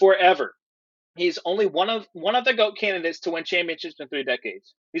forever. He's only one of the GOAT candidates to win championships in 3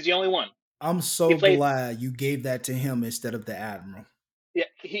 decades. He's the only one. I'm so glad you gave that to him instead of the Admiral. Yeah,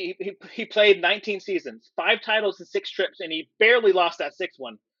 he played 19 seasons, 5 titles and 6 trips, and he barely lost that 6th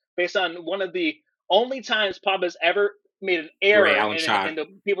one based on one of the only times Pop has ever made an error in the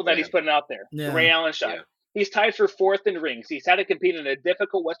people that he's putting out there. Yeah. The Ray Allen shot. Yeah. He's tied for 4th in rings. He's had to compete in a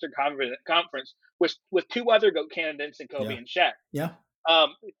difficult Western Conference with 2 other GOAT candidates in Kobe and Shaq. Yeah.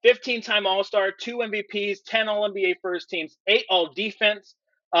 15-time All-Star, 2 MVPs, 10 All-NBA first teams, 8 All-Defense,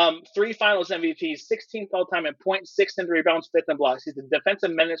 3 Finals MVPs, 16th all-time in points, 6th in rebounds, 5th in blocks. He's a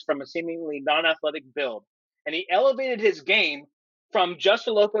defensive menace from a seemingly non-athletic build. And he elevated his game from just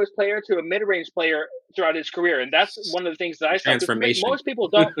a low-post player to a mid-range player throughout his career. And that's one of the things that I saw. Transformation. Most people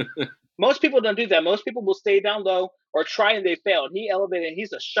don't do that. Most people will stay down low or try and they fail. And he elevated.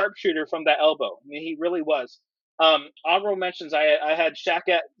 He's a sharpshooter from that elbow. I mean, he really was. Honorable mentions, I had Shaq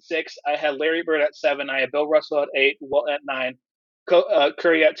at 6. I had Larry Bird at 7. I had Bill Russell at 8, Wilt at 9.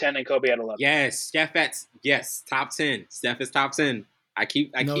 Curry at 10 and Kobe at 11. Yes, Steph top 10. Steph is top 10. I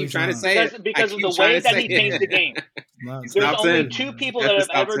keep trying to say it because of the way that he changed the game. There's only 2 people that have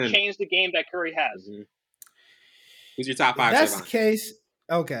ever changed the game that Curry has. Mm-hmm. Who's your top 5? That's the case.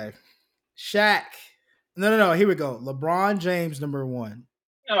 Okay, Shaq. No. Here we go. LeBron James number 1.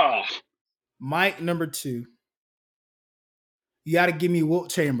 Oh. Mike number 2. You got to give me Wilt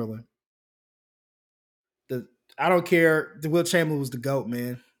Chamberlain. I don't care. The Wilt Chamberlain was the GOAT,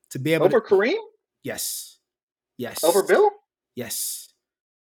 man. To be able over Kareem? Yes. Over Bill? Yes.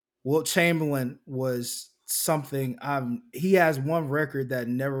 Wilt Chamberlain was something. He has one record that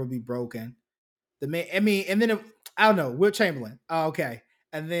never will be broken. The man. I mean, and then I don't know. Wilt Chamberlain. Oh, okay.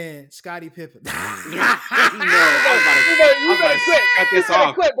 And then Scottie Pippen. You better quit. Cut this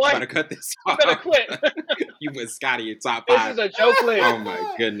off. Quit, boy. You better cut this off. You better quit. You put Scottie in top 5. This is a joke list. Oh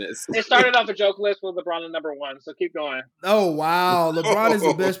my goodness. It started off a joke list with LeBron at number 1, so keep going. Oh wow. LeBron is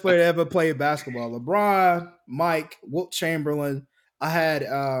the best player to ever play basketball. LeBron, Mike, Wilt Chamberlain. I had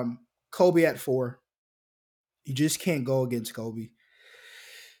Kobe at 4. You just can't go against Kobe.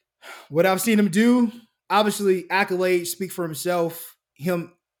 What I've seen him do, obviously accolades speak for himself.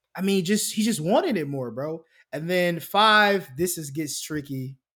 He just wanted it more, bro. And then 5, gets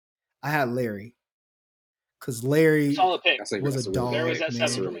tricky. I had Larry. Because Larry was a dog. Larry was at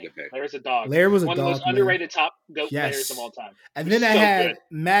 7 for me. Larry's a dog. Larry was a dog. One of the most underrated top GOAT players of all time. And then I had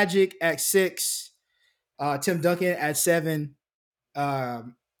Magic at 6, Tim Duncan at 7,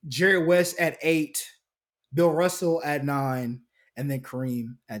 Jerry West at 8, Bill Russell at 9, and then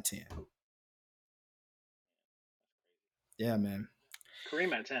Kareem at 10. Yeah, man.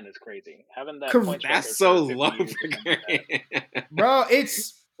 Kareem at 10 is crazy. Having that that's so low for Kareem. Bro,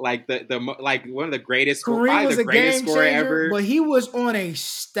 it's like the one of the greatest. Kareem was the a greatest game scorer changer, ever. but he was on a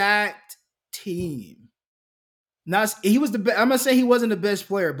stacked team. I'm not saying he wasn't the best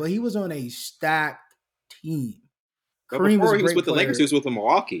player, but he was on a stacked team. But before he was with the Lakers, he was with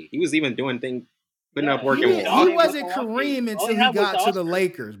Milwaukee. He was even doing things, putting up work in He Milwaukee. wasn't Kareem until he got to the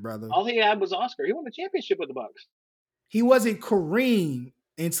Lakers, brother. All he had was Oscar. He won the championship with the Bucks. He wasn't Kareem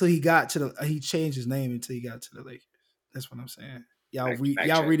until he got to he changed his name until he got to the Lakers. That's what I'm saying. Y'all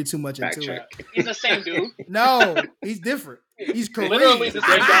read it too much into it. He's the same dude. No, he's different. He's Kareem. Literally the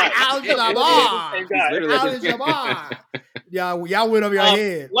same guy. Al-Jabbar. Y'all went over your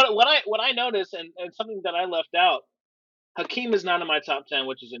head. What I noticed and something that I left out, Hakeem is not in my top 10,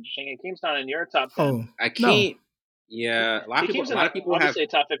 which is interesting. Hakeem's not in your top 10. Oh, Hakeem. No. Yeah, a lot of people have a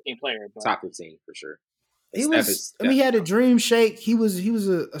top 15 player. But. Top 15 for sure. He had a dream shake. He was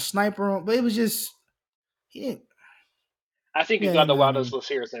a sniper, but it was just he didn't. I think you got the wildest list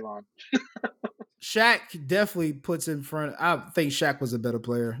here, Savon. Shaq definitely puts in front. I think Shaq was a better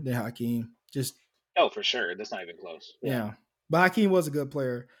player than Hakeem. For sure. That's not even close. Yeah. But Hakeem was a good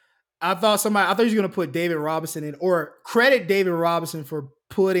player. I thought he was going to put David Robinson in or credit David Robinson for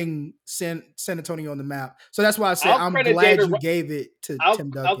putting San Antonio on the map. So that's why I said I'm glad you gave it to Tim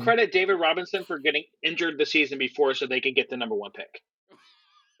Duncan. I'll credit David Robinson for getting injured the season before so they could get the number 1 pick.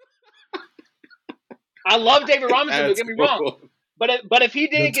 I love David Robinson, don't get me wrong. But if he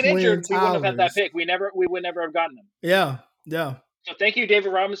didn't get injured, we wouldn't have had that Towers. pick. We would never have gotten him. Yeah. So thank you, David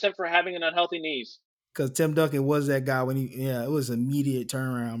Robinson, for having an unhealthy knees. Because Tim Duncan was that guy when it was immediate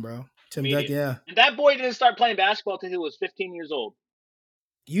turnaround, bro. Tim Duncan, yeah. And that boy didn't start playing basketball until he was 15 years old.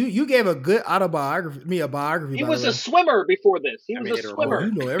 You gave a good autobiography, a biography. He was a swimmer before this. He was a swimmer. Oh,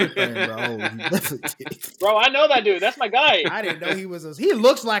 you know everything, bro. Bro, I know that dude. That's my guy. I didn't know he was. He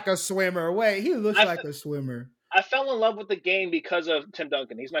looks like a swimmer. Wait, he looks like a swimmer. I fell in love with the game because of Tim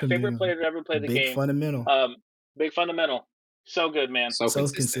Duncan. He's my favorite player to ever play the game. Fundamental. Big fundamental. So good, man. So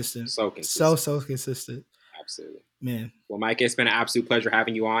consistent. So consistent. Absolutely. Man. Well, Mike, it's been an absolute pleasure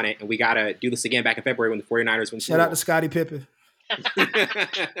having you on it. And we got to do this again back in February when the 49ers win. Shout out to Scottie Pippen.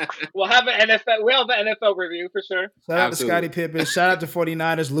 We'll have an NFL review for sure. Shout out to Scottie Pippen. Shout out to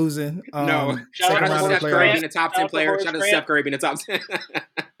 49ers losing. No. Shout out to Steph Curry being a top 10 player. Shout out to Steph Curry being a top 10.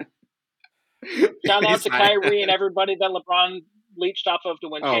 Shout out to Kyrie and everybody that LeBron leached off of to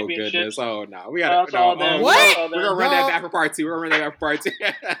win championships. Oh, goodness. Oh, no. We got to. What? We're going to run that back for part two. We're going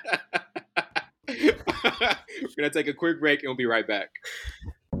to take a quick break and we'll be right back.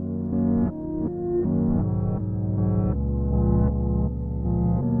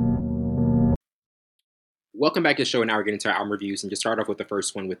 Welcome back to the show, and now we're getting into our album reviews, and just start off with the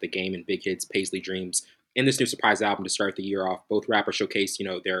first one with The Game and Big Hits, Paisley Dreams. In this new surprise album to start the year off, both rappers showcase,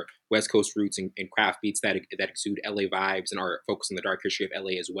 their West Coast roots and craft beats that exude LA vibes and are focused on the dark history of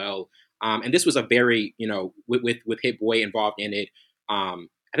LA as well. And this was a very, with Hit Boy involved in it. I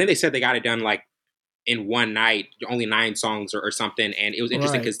think they said they got it done like in one night, only 9 songs or something. And it was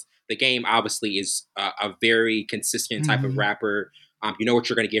interesting because The Game obviously is a very consistent type of rapper. You know what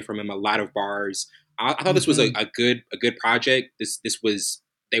you're going to get from him, a lot of bars. I thought this was a good project.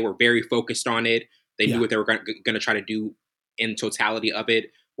 They were very focused on it. They knew what they were going to try to do in totality of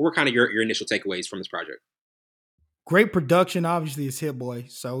it. What were kind of your initial takeaways from this project? Great production, obviously, it's Hit Boy.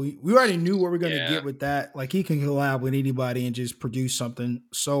 So we already knew what we're going to get with that. Like, he can collab with anybody and just produce something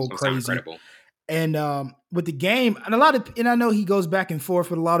so crazy. Incredible. And with The Game, and I know he goes back and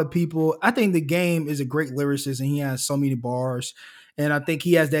forth with a lot of people. I think The Game is a great lyricist, and he has so many bars. And I think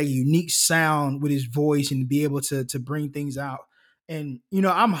he has that unique sound with his voice and to be able to bring things out. And,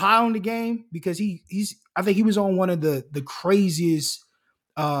 I'm high on The Game because I think he was on one of the craziest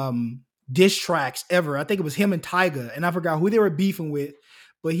diss tracks ever. I think it was him and Tyga, and I forgot who they were beefing with,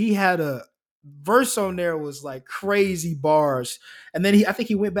 but he had a verse on there was like crazy bars. And then I think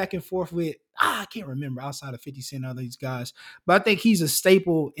he went back and forth with, I can't remember outside of 50 Cent and other these guys, but I think he's a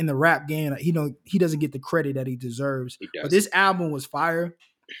staple in the rap game. He doesn't get the credit that he deserves. But this album was fire.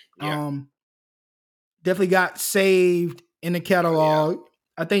 Yeah. Definitely got saved in the catalog.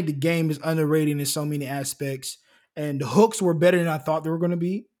 I think The Game is underrated in so many aspects, and the hooks were better than I thought they were going to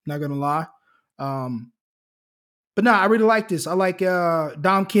be. Not going to lie. But no, I really like this. I like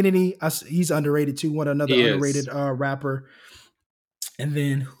Dom Kennedy. He's underrated too. Another underrated rapper. And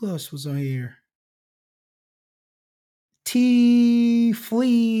then who else was on here? T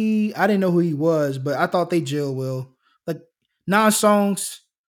Flea. I didn't know who he was, but I thought they gelled well. Like 9 songs,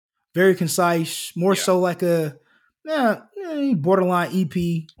 very concise. More so like a borderline EP.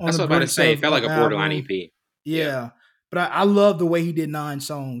 That's what I was about to say. It felt like a borderline EP. Yeah. But I love the way he did 9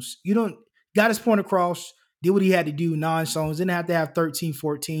 songs. Got his point across, did what he had to do, 9 songs. Didn't have to have 13,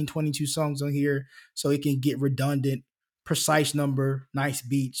 14, 22 songs on here so it can get redundant, precise number, nice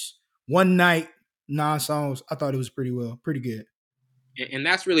beats. One night, 9 songs. I thought it was pretty good. And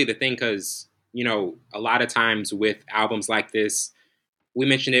that's really the thing because, a lot of times with albums like this, we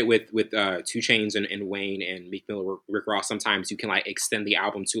mentioned it with 2 Chainz and Wayne and Meek Mill, Rick Ross. Sometimes you can extend the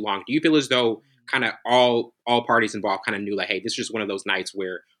album too long. Do you feel as though kind of all parties involved kind of knew hey, this is just one of those nights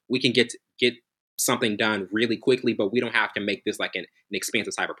where we can get something done really quickly, but we don't have to make this like an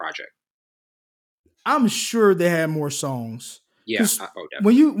expansive type of project? I'm sure they had more songs. Yeah. Definitely.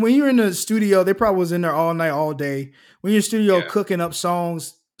 When you're in the studio, they probably was in there all night, all day. When you're in the studio cooking up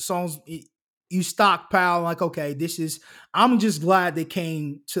songs, you stockpile okay, I'm just glad they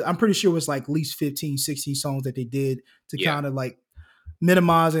came to, I'm pretty sure it was like at least 15, 16 songs that they did to kind of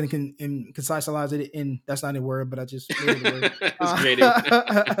minimize and concisize it. And that's not a word, but I just made it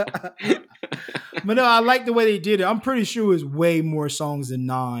a word. But no, I like the way they did it. I'm pretty sure it was way more songs than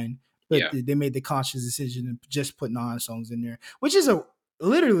 9. But they made the conscious decision to just put 9 songs in there, which is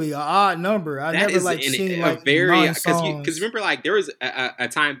literally an odd number. I never seen very, because remember there was a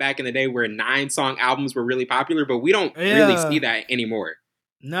time back in the day where 9-song albums were really popular, but we don't really see that anymore.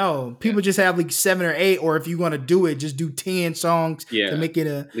 No, people just have 7 or 8, or if you want to do it, just do 10 songs to make it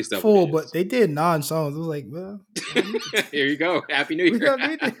a full. But they did 9 songs. I was like, well, here you go, Happy New Year.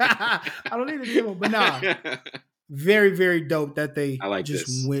 I don't need to do it, but nah. very, very dope that they I like just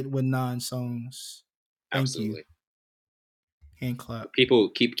this. went with 9 songs. Thank you. Absolutely. Hand clap. People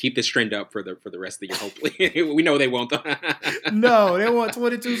keep this trend up for the rest of the year. Hopefully, we know they won't. No, they want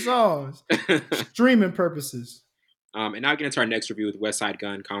 22 songs. Streaming purposes. And now get into our next review with Westside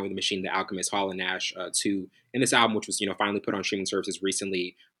Gunn, Conway the Machine, The Alchemist, Hall and Nash, 2. In this album, which was finally put on streaming services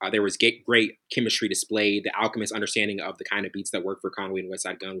recently, there was great chemistry displayed. The Alchemist understanding of the kind of beats that work for Conway and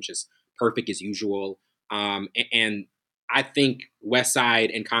Westside Gunn, which is perfect as usual. And I think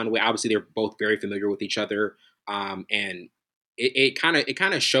Westside and Conway, obviously, they're both very familiar with each other, and it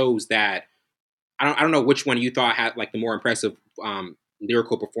kind of shows that I don't know which one you thought had like the more impressive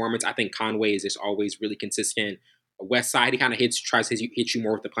lyrical performance. I think Conway is just always really consistent. Westside, he kind of tries to hit you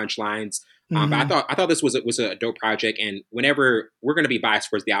more with the punchlines. But I thought this was a dope project. And whenever we're going to be biased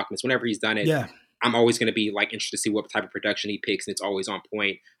towards The Alchemist, whenever he's done it, I'm always going to be like interested to see what type of production he picks, and it's always on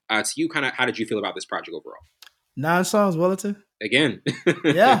point. To you, kind of, how did you feel about this project overall? 9 songs, Wellington. Again,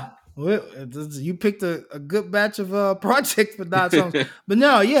 yeah. Well, you picked a good batch of projects for 9 songs. But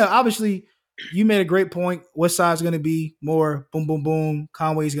no, yeah, obviously you made a great point. Westside's going to be more boom, boom, boom.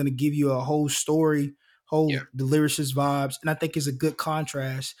 Conway's going to give you a whole story, the lyricist vibes. And I think it's a good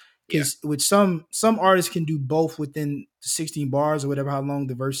contrast because with some artists can do both within 16 bars or whatever, how long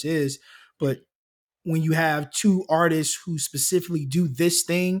the verse is. But when you have 2 artists who specifically do this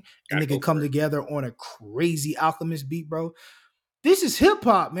thing and they can come together on a crazy Alchemist beat, bro. This is hip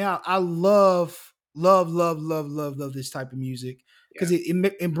hop, man. I love this type of music because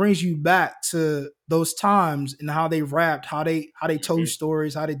it brings you back to those times and how they rapped, how they told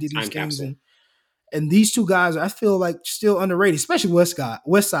stories, how they did these things, and these 2 guys I feel like still underrated, especially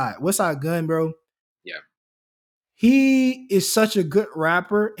Westside Gunn, bro. Yeah, he is such a good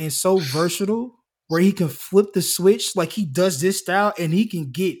rapper and so versatile. Where he can flip the switch, like he does this style, and he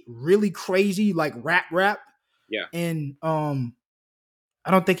can get really crazy, like rap. Yeah, and I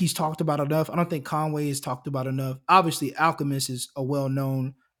don't think he's talked about enough. I don't think Conway is talked about enough. Obviously, Alchemist is a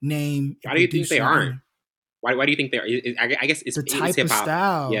well-known name. Why do you think they aren't? Why do you think they are? I guess it's the type of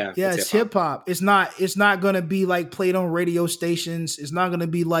style. Yeah, it's hip hop. It's not gonna be like played on radio stations. It's not gonna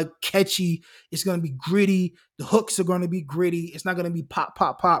be like catchy. It's gonna be gritty. The hooks are gonna be gritty. It's not gonna be pop,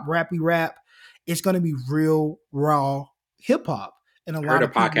 rappy rap. It's gonna be real raw hip hop. And heard a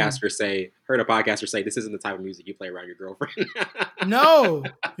podcaster say this isn't the type of music you play around your girlfriend. No,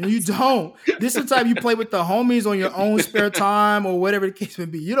 you don't. This is the type you play with the homies on your own spare time or whatever the case may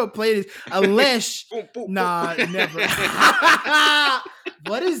be. You don't play this unless never.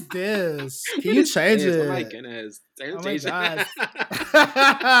 What is this? Can you change it? Oh my goodness. Oh my gosh.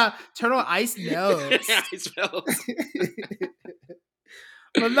 Turn on ice melts. Ice melts.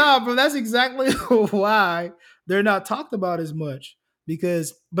 But no, bro, that's exactly why they're not talked about as much.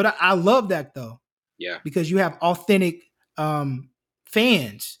 But I love that though. Yeah. Because you have authentic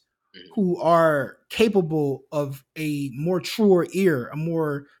fans who are capable of a more truer ear, a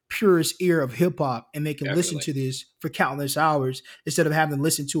more purest ear of hip hop, and they can listen to this for countless hours instead of having to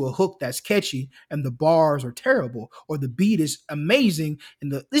listen to a hook that's catchy and the bars are terrible or the beat is amazing.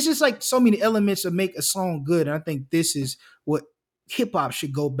 And there's just like so many elements that make a song good. And I think this is what hip hop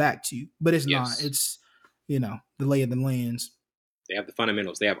should go back to, but it's not. It's the lay of the lands. They have the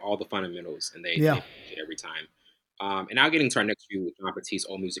fundamentals. They have all the fundamentals, and they it every time. And now getting to our next review with John Batiste,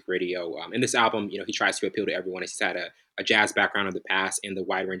 Old Music Radio. In this album, he tries to appeal to everyone. He's had a jazz background in the past and the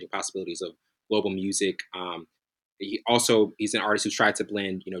wide-ranging possibilities of global music. He's an artist who's tried to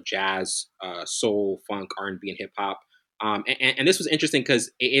blend, jazz, soul, funk, R&B, and hip hop. And this was interesting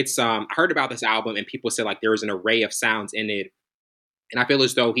because it's I heard about this album and people said like there was an array of sounds in it, and I feel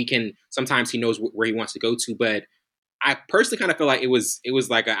as though sometimes he knows where he wants to go to, but I personally kind of feel like it was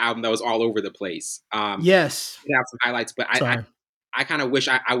like an album that was all over the place. Yes, it have some highlights, but I kind of wish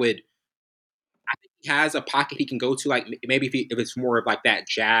I would. I think he has a pocket he can go to, like maybe if it's more of like that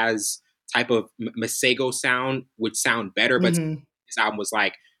jazz type of Masego sound would sound better. But this album was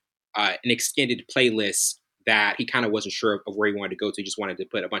like an extended playlist that he kind of wasn't sure of where he wanted to go to. He just wanted to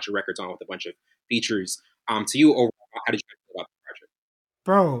put a bunch of records on with a bunch of features. To you overall, how did you feel about the project?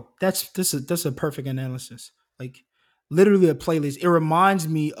 Bro, that's a perfect analysis. Like literally a playlist. It reminds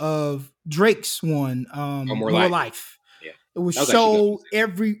me of Drake's one, More Life. Yeah. It was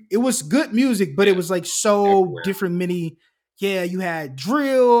it was good music, but it was like so everywhere. Different many. Yeah, you had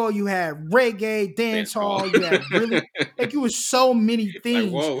drill, you had reggae, dancehall, you had really like it was so many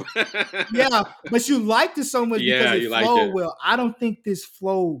things. Like, whoa. Yeah, but you liked it so much because it flowed well. I don't think this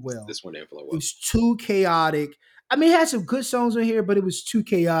flowed well. This one didn't flow well. It was too chaotic. I mean, it had some good songs in here, but it was too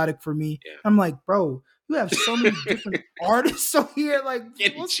chaotic for me. Yeah. I'm like, bro, you have so many different artists on here. Like,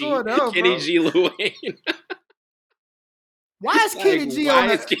 what's going on, Kenny G, Lil Wayne. Why is Kenny G on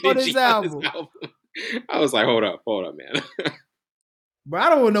this album? I was like, hold up, man. Bro, I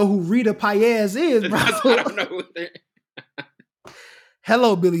don't even know who Rita Paez is, bro. I don't know who they're...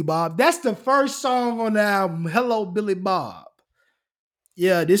 Hello, Billy Bob. That's the first song on the album. Hello, Billy Bob.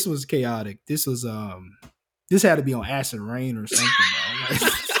 Yeah, this was chaotic. This was this had to be on Acid Rain or something, bro.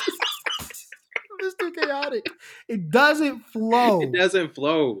 Like, it's too chaotic. It doesn't flow. It doesn't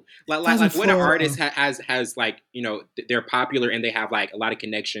flow. Like when an artist has like, you know, they're popular and they have like a lot of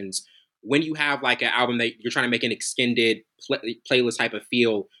connections. When you have like an album that you're trying to make an extended playlist type of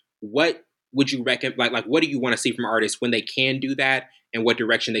feel, what would you recommend? Like what do you want to see from artists when they can do that, and what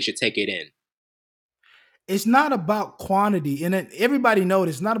direction they should take it in? It's not about quantity, and everybody knows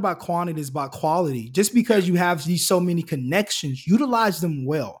it's not about quantity; it's about quality. Just because you have these so many connections, utilize them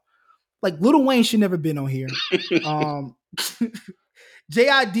well. Like Lil Wayne should never been on here.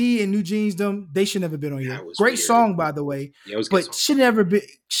 JID and New Jeans, they should never been on here. Great weird song, by the way. Yeah, it was but should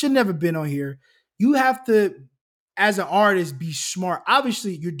never been on here. You have to, as an artist, be smart.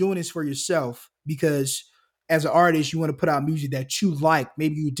 Obviously, you're doing this for yourself because as an artist, you want to put out music that you like.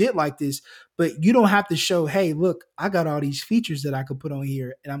 Maybe you did like this, but you don't have to show, hey, look, I got all these features that I could put on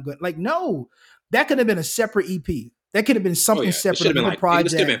here, and I'm good. Like, no, that could have been a separate EP. That could have been something separate. It project. It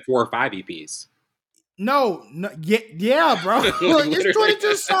should have been 4 or 5 EPs. No, yeah, bro. It's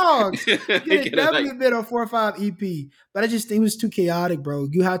 22 songs. It definitely been a 4 or 5 EP. But I just think it was too chaotic, bro.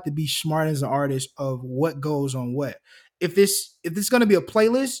 You have to be smart as an artist of what goes on what. If this gonna be a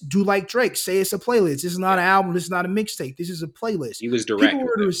playlist, do like Drake. Say it's a playlist. This is not an album. This is not a mixtape. This is a playlist. He was direct.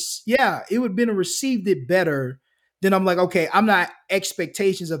 It would have been received it better. Then I'm like, okay, I'm not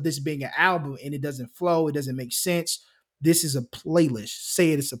expectations of this being an album and it doesn't flow. It doesn't make sense. This is a playlist. Say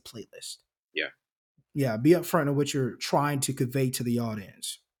it's a playlist. Yeah. Yeah, be upfront of what you're trying to convey to the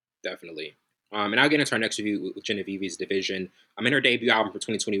audience. Definitely. And I'll get into our next review with Genevieve's Division. In her debut album for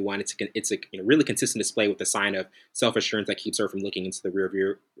 2021, it's a really consistent display with the sign of self-assurance that keeps her from looking into the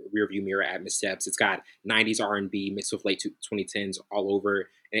rearview mirror at missteps. It's got 90s R&B mixed with late 2010s all over.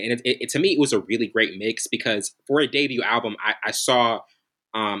 And it to me, it was a really great mix because for a debut album, I saw,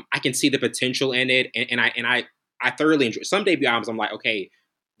 I can see the potential in it. And I thoroughly enjoy some debut albums. I'm like, okay,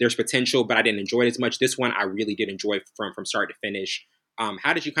 there's potential, but I didn't enjoy it as much. This one I really did enjoy from start to finish.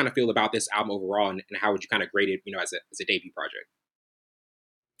 How did you kind of feel about this album overall, and how would you kind of grade it, as a debut project?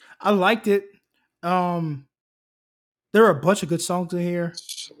 I liked it. There were a bunch of good songs in here.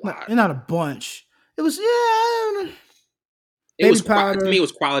 Not a bunch. It was to me, it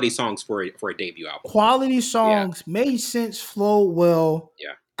was quality songs for a debut album. Quality songs made sense, flowed well.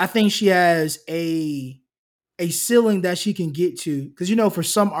 Yeah, I think she has a ceiling that she can get to because for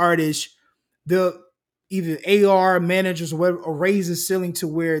some artists, either AR managers or whatever raise the ceiling to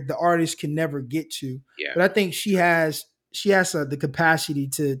where the artist can never get to. Yeah. But I think she has the capacity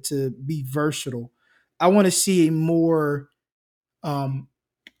to be versatile. I want to see a more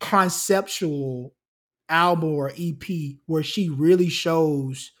conceptual album or EP where she really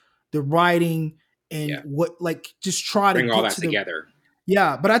shows the writing and just try bring to all that together.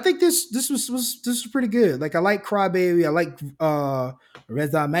 Yeah, but I think this was pretty good. Like I like Crybaby, I like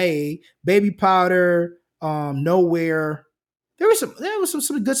Resume, Baby Powder, Nowhere. There was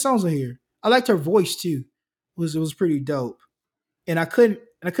some good songs in here. I liked her voice too. It was pretty dope. And I couldn't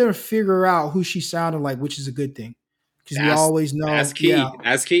figure out who she sounded like, which is a good thing. Because we always know that's key. Yeah,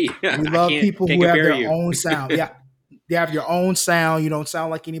 that's key. We love people who have their own sound. Yeah. They have your own sound. You don't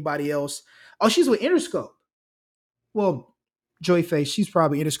sound like anybody else. Oh, she's with Interscope. Well, Joy Face, she's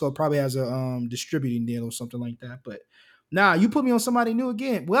probably Interscope probably has a distributing deal or something like that. But you put me on somebody new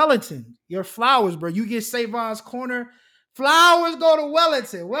again. Wellington, your flowers, bro. You get Savon's corner. Flowers go to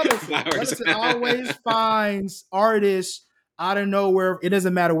Wellington. Wellington always finds artists out of nowhere. It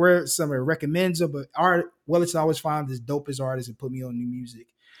doesn't matter where somebody recommends them, but Wellington always finds the dopest artists and put me on new music.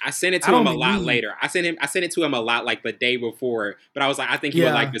 I sent it to him a lot later. I sent it to him a lot like the day before, but I was like, I think he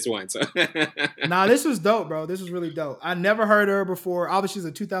would like this one. So this was dope, bro. This was really dope. I never heard of her before. Obviously, it's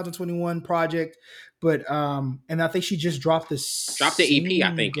a 2021 project, but and I think she just dropped the EP.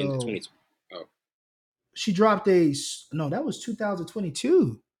 I think in 2020. Oh, she dropped that was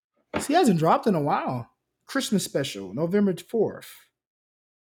 2022. She hasn't dropped in a while. Christmas special, November 4th.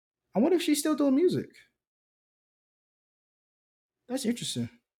 I wonder if she's still doing music. That's interesting.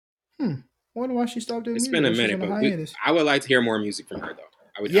 I wonder why she stopped doing music. It's been a minute, but I would like to hear more music from her, though.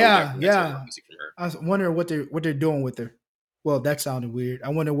 I would hear more music from her. I was wondering what they're doing with her. Well, that sounded weird. I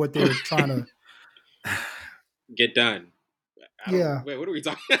wonder what they're trying to get done. Wait, what are we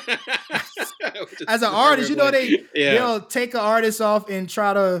talking? As an artist, they'll take an artist off and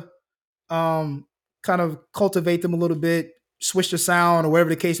try to kind of cultivate them a little bit, switch the sound or whatever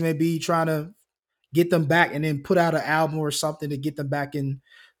the case may be, trying to get them back and then put out an album or something to get them back in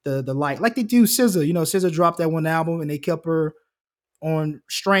the light. Like they do SZA. SZA dropped that one album and they kept her on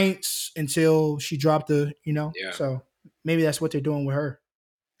strengths until she dropped Yeah. So maybe that's what they're doing with her.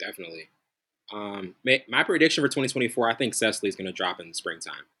 Definitely. My prediction for 2024, I think Cecily is going to drop in the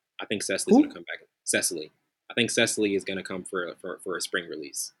springtime. I think Cecily's going to come back. Cecily. I think Cecily is going to come for a spring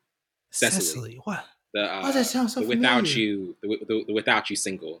release. Cecily. What? Why does that sound so Without familiar? You, the Without You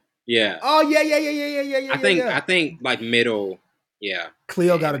single. Yeah. Oh yeah. I think like middle. Yeah.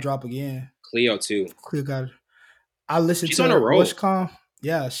 Cleo got to drop again. Cleo too. Cleo got. I listened She's to on her. a roll.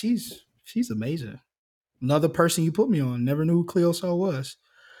 Yeah, she's amazing. Another person you put me on. Never knew who Cleo Soul was.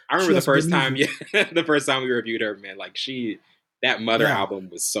 I remember the first time. Yeah, the first time we reviewed her, man. Like that Mother album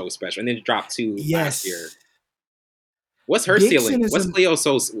was so special, and then it dropped 2 last year. What's her ceiling? What's Cleo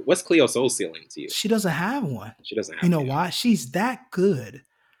Soul's ceiling to you? She doesn't have one. She doesn't have. You know why? She's that good.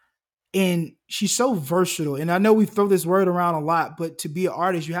 And she's so versatile. And I know we throw this word around a lot, but to be an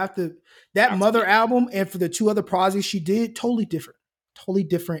artist, you have to. That Mother album and for the 2 other projects she did, totally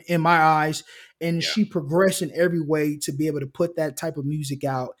different in my eyes. And she progressed in every way to be able to put that type of music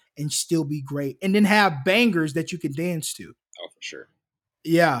out and still be great. And then have bangers that you can dance to. Oh, for sure.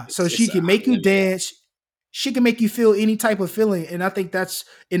 Yeah. So she can make you dance. She can make you feel any type of feeling. And I think that's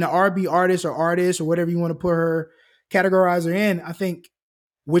in the R&B artist or whatever you want to put her, categorize her in. I think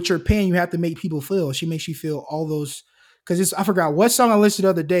with your pen, you have to make people feel. She makes you feel all those. Because I forgot what song I listened to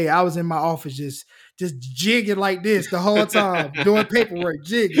the other day. I was in my office just jigging like this the whole time, doing paperwork,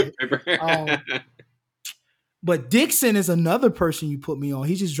 jigging. But Dixon is another person you put me on.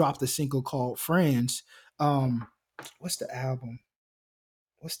 He just dropped a single called Friends. What's the album?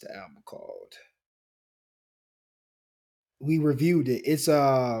 What's the album called? We reviewed it. It's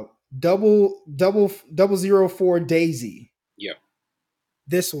 0004 Daisy. Yep.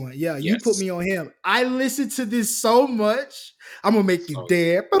 This one, yeah, you put me on him. I listened to this so much. I'm gonna make you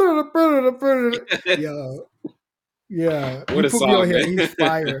dead. Yeah. What a song, me on him. man. He's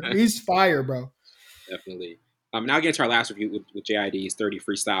fire. He's fire, bro. Definitely. Now getting to our last review with JID's 30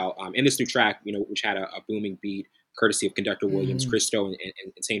 Freestyle. In this new track, which had a booming beat, courtesy of Conductor Williams, Christo, and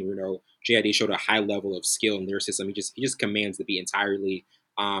Tane Runo, JID showed a high level of skill and lyricism. He just commands the beat entirely.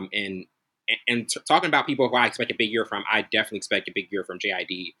 And talking about people who I expect a big year from, I definitely expect a big year from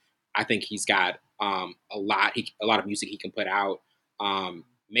JID. I think he's got a lot of music he can put out.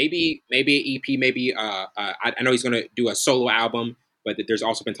 Maybe an EP, maybe I know he's going to do a solo album, but there's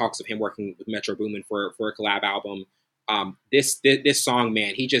also been talks of him working with Metro Boomin for a collab album. This song,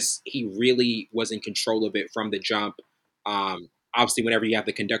 man, he really was in control of it from the jump. Obviously, whenever you have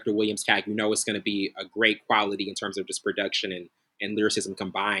the Conductor Williams tag, it's going to be a great quality in terms of just production and lyricism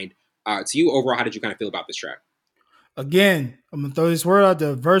combined. To you, overall, how did you kind of feel about this track? Again, I'm going to throw this word out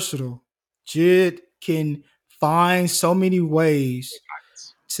there, versatile. Jid can find so many ways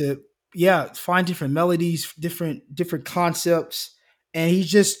to, find different melodies, different concepts, and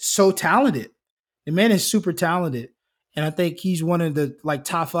he's just so talented. The man is super talented, and I think he's one of the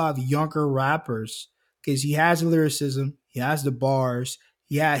top 5 younger rappers because he has the lyricism, he has the bars,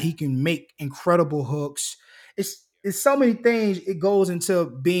 he can make incredible hooks. It's so many things. It goes into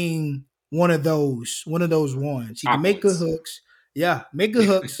being one of those ones. He can make good hooks. Yeah, make good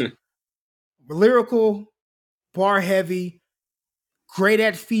hooks. Lyrical, bar heavy, great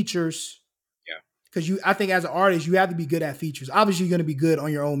at features. Yeah. Because I think as an artist, you have to be good at features. Obviously, you're going to be good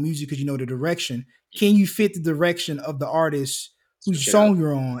on your own music because you know the direction. Can you fit the direction of the artist whose song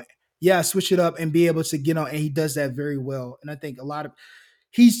you're on? Yeah, switch it up and be able to get on. And he does that very well. And I think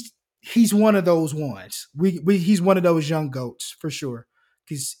he's one of those ones. He's one of those young goats for sure.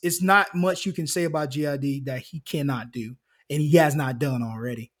 Because it's not much you can say about GID that he cannot do, and he has not done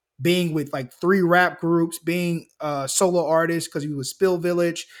already. Being with 3 rap groups, being a solo artist because he was Spill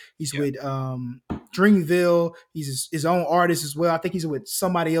Village. He's with Dreamville. He's his own artist as well. I think he's with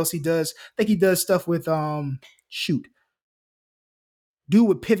somebody else. I think he does stuff with dude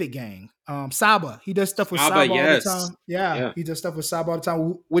with Pivot Gang. Saba. He does stuff with Saba all the time. Yeah, he does stuff with Saba all the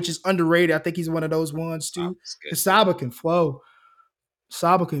time, which is underrated. I think he's one of those ones too. Because Saba can flow.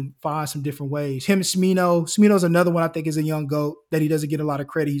 Saba can find some different ways. Him and Smino. Smino's another one I think is a young GOAT that he doesn't get a lot of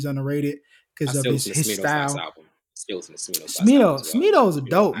credit. He's underrated because of his style. Smino is a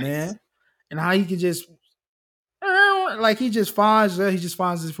dope, man. And how he can just he just finds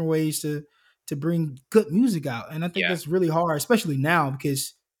different ways to bring good music out. And I think that's really hard, especially now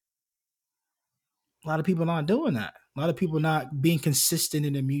because a lot of people not doing that. A lot of people not being consistent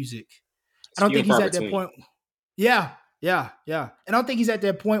in the music. I don't think he's at that point. Yeah. And I don't think he's at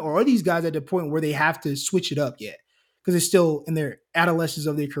that point, or are these guys at the point where they have to switch it up yet? because they're still in their adolescence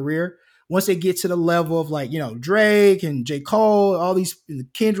of their career. Once they get to the level of like, Drake and J. Cole, all these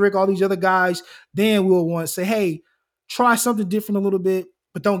Kendrick, all these other guys, then we'll want to say, hey, try something different a little bit,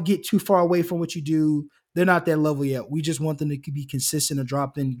 but don't get too far away from what you do. They're not that level yet. We just want them to be consistent and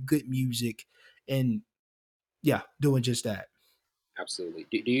dropping good music and doing just that. Absolutely.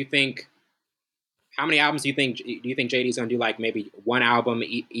 Do you think, how many albums do you think JD's going to do, like maybe one album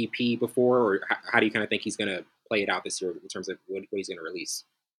EP before, or how do you kind of think he's going to play it out this year in terms of what he's going to release?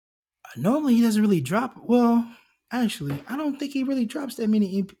 Normally he doesn't really drop. Well, actually, I don't think he really drops that many.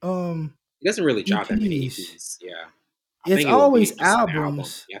 He doesn't really drop that many EPs. Yeah, it's always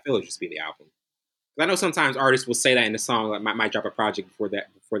albums. Yeah, I feel it'll just be the album. I know sometimes artists will say that in the song, like might drop a project before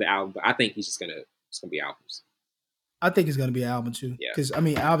the album, but I think he's just gonna be albums. I think it's gonna be an album too. Yeah, because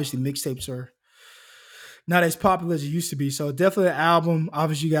obviously mixtapes are not as popular as it used to be. So definitely an album.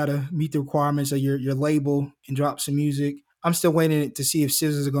 Obviously, you got to meet the requirements of your label and drop some music. I'm still waiting to see if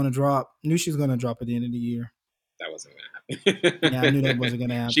Scissors are going to drop. Knew she was going to drop at the end of the year. That wasn't going to happen. Yeah, I knew that wasn't going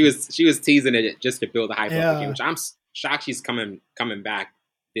to happen. She was teasing it just to build the hype up again, which I'm shocked she's coming back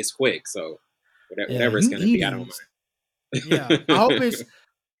this quick. So whatever it's going to be, I don't mind. Yeah, I hope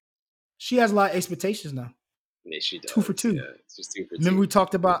she has a lot of expectations now. Yeah, she does. 2 for 2. Yeah, it's just 2 for 2. Remember we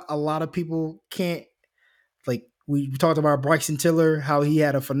talked about a lot of people can't, like, we talked about Bryson Tiller, how he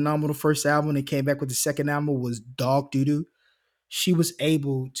had a phenomenal first album and came back with the second album was dog doo-doo. She was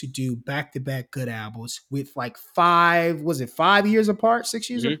able to do back-to-back good albums with like 5 years apart, 6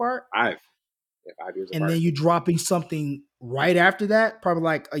 years apart? 5. Yeah, 5 years apart. And then you dropping something right after that, probably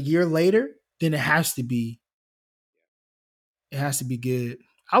like a year later, then it has to be good.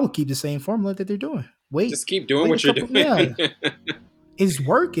 I would keep the same formula that they're doing. Just keep doing what you're doing. Yeah. It's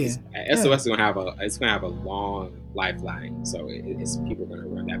working. SOS is gonna have a long lifeline, so it's people are gonna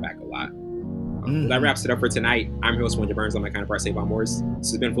run that back a lot. That wraps it up for tonight. I'm your host, Wendell Burns. I'm my counterpart, Savon Morris.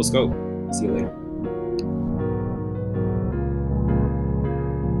 This has been Full Scope. See you later.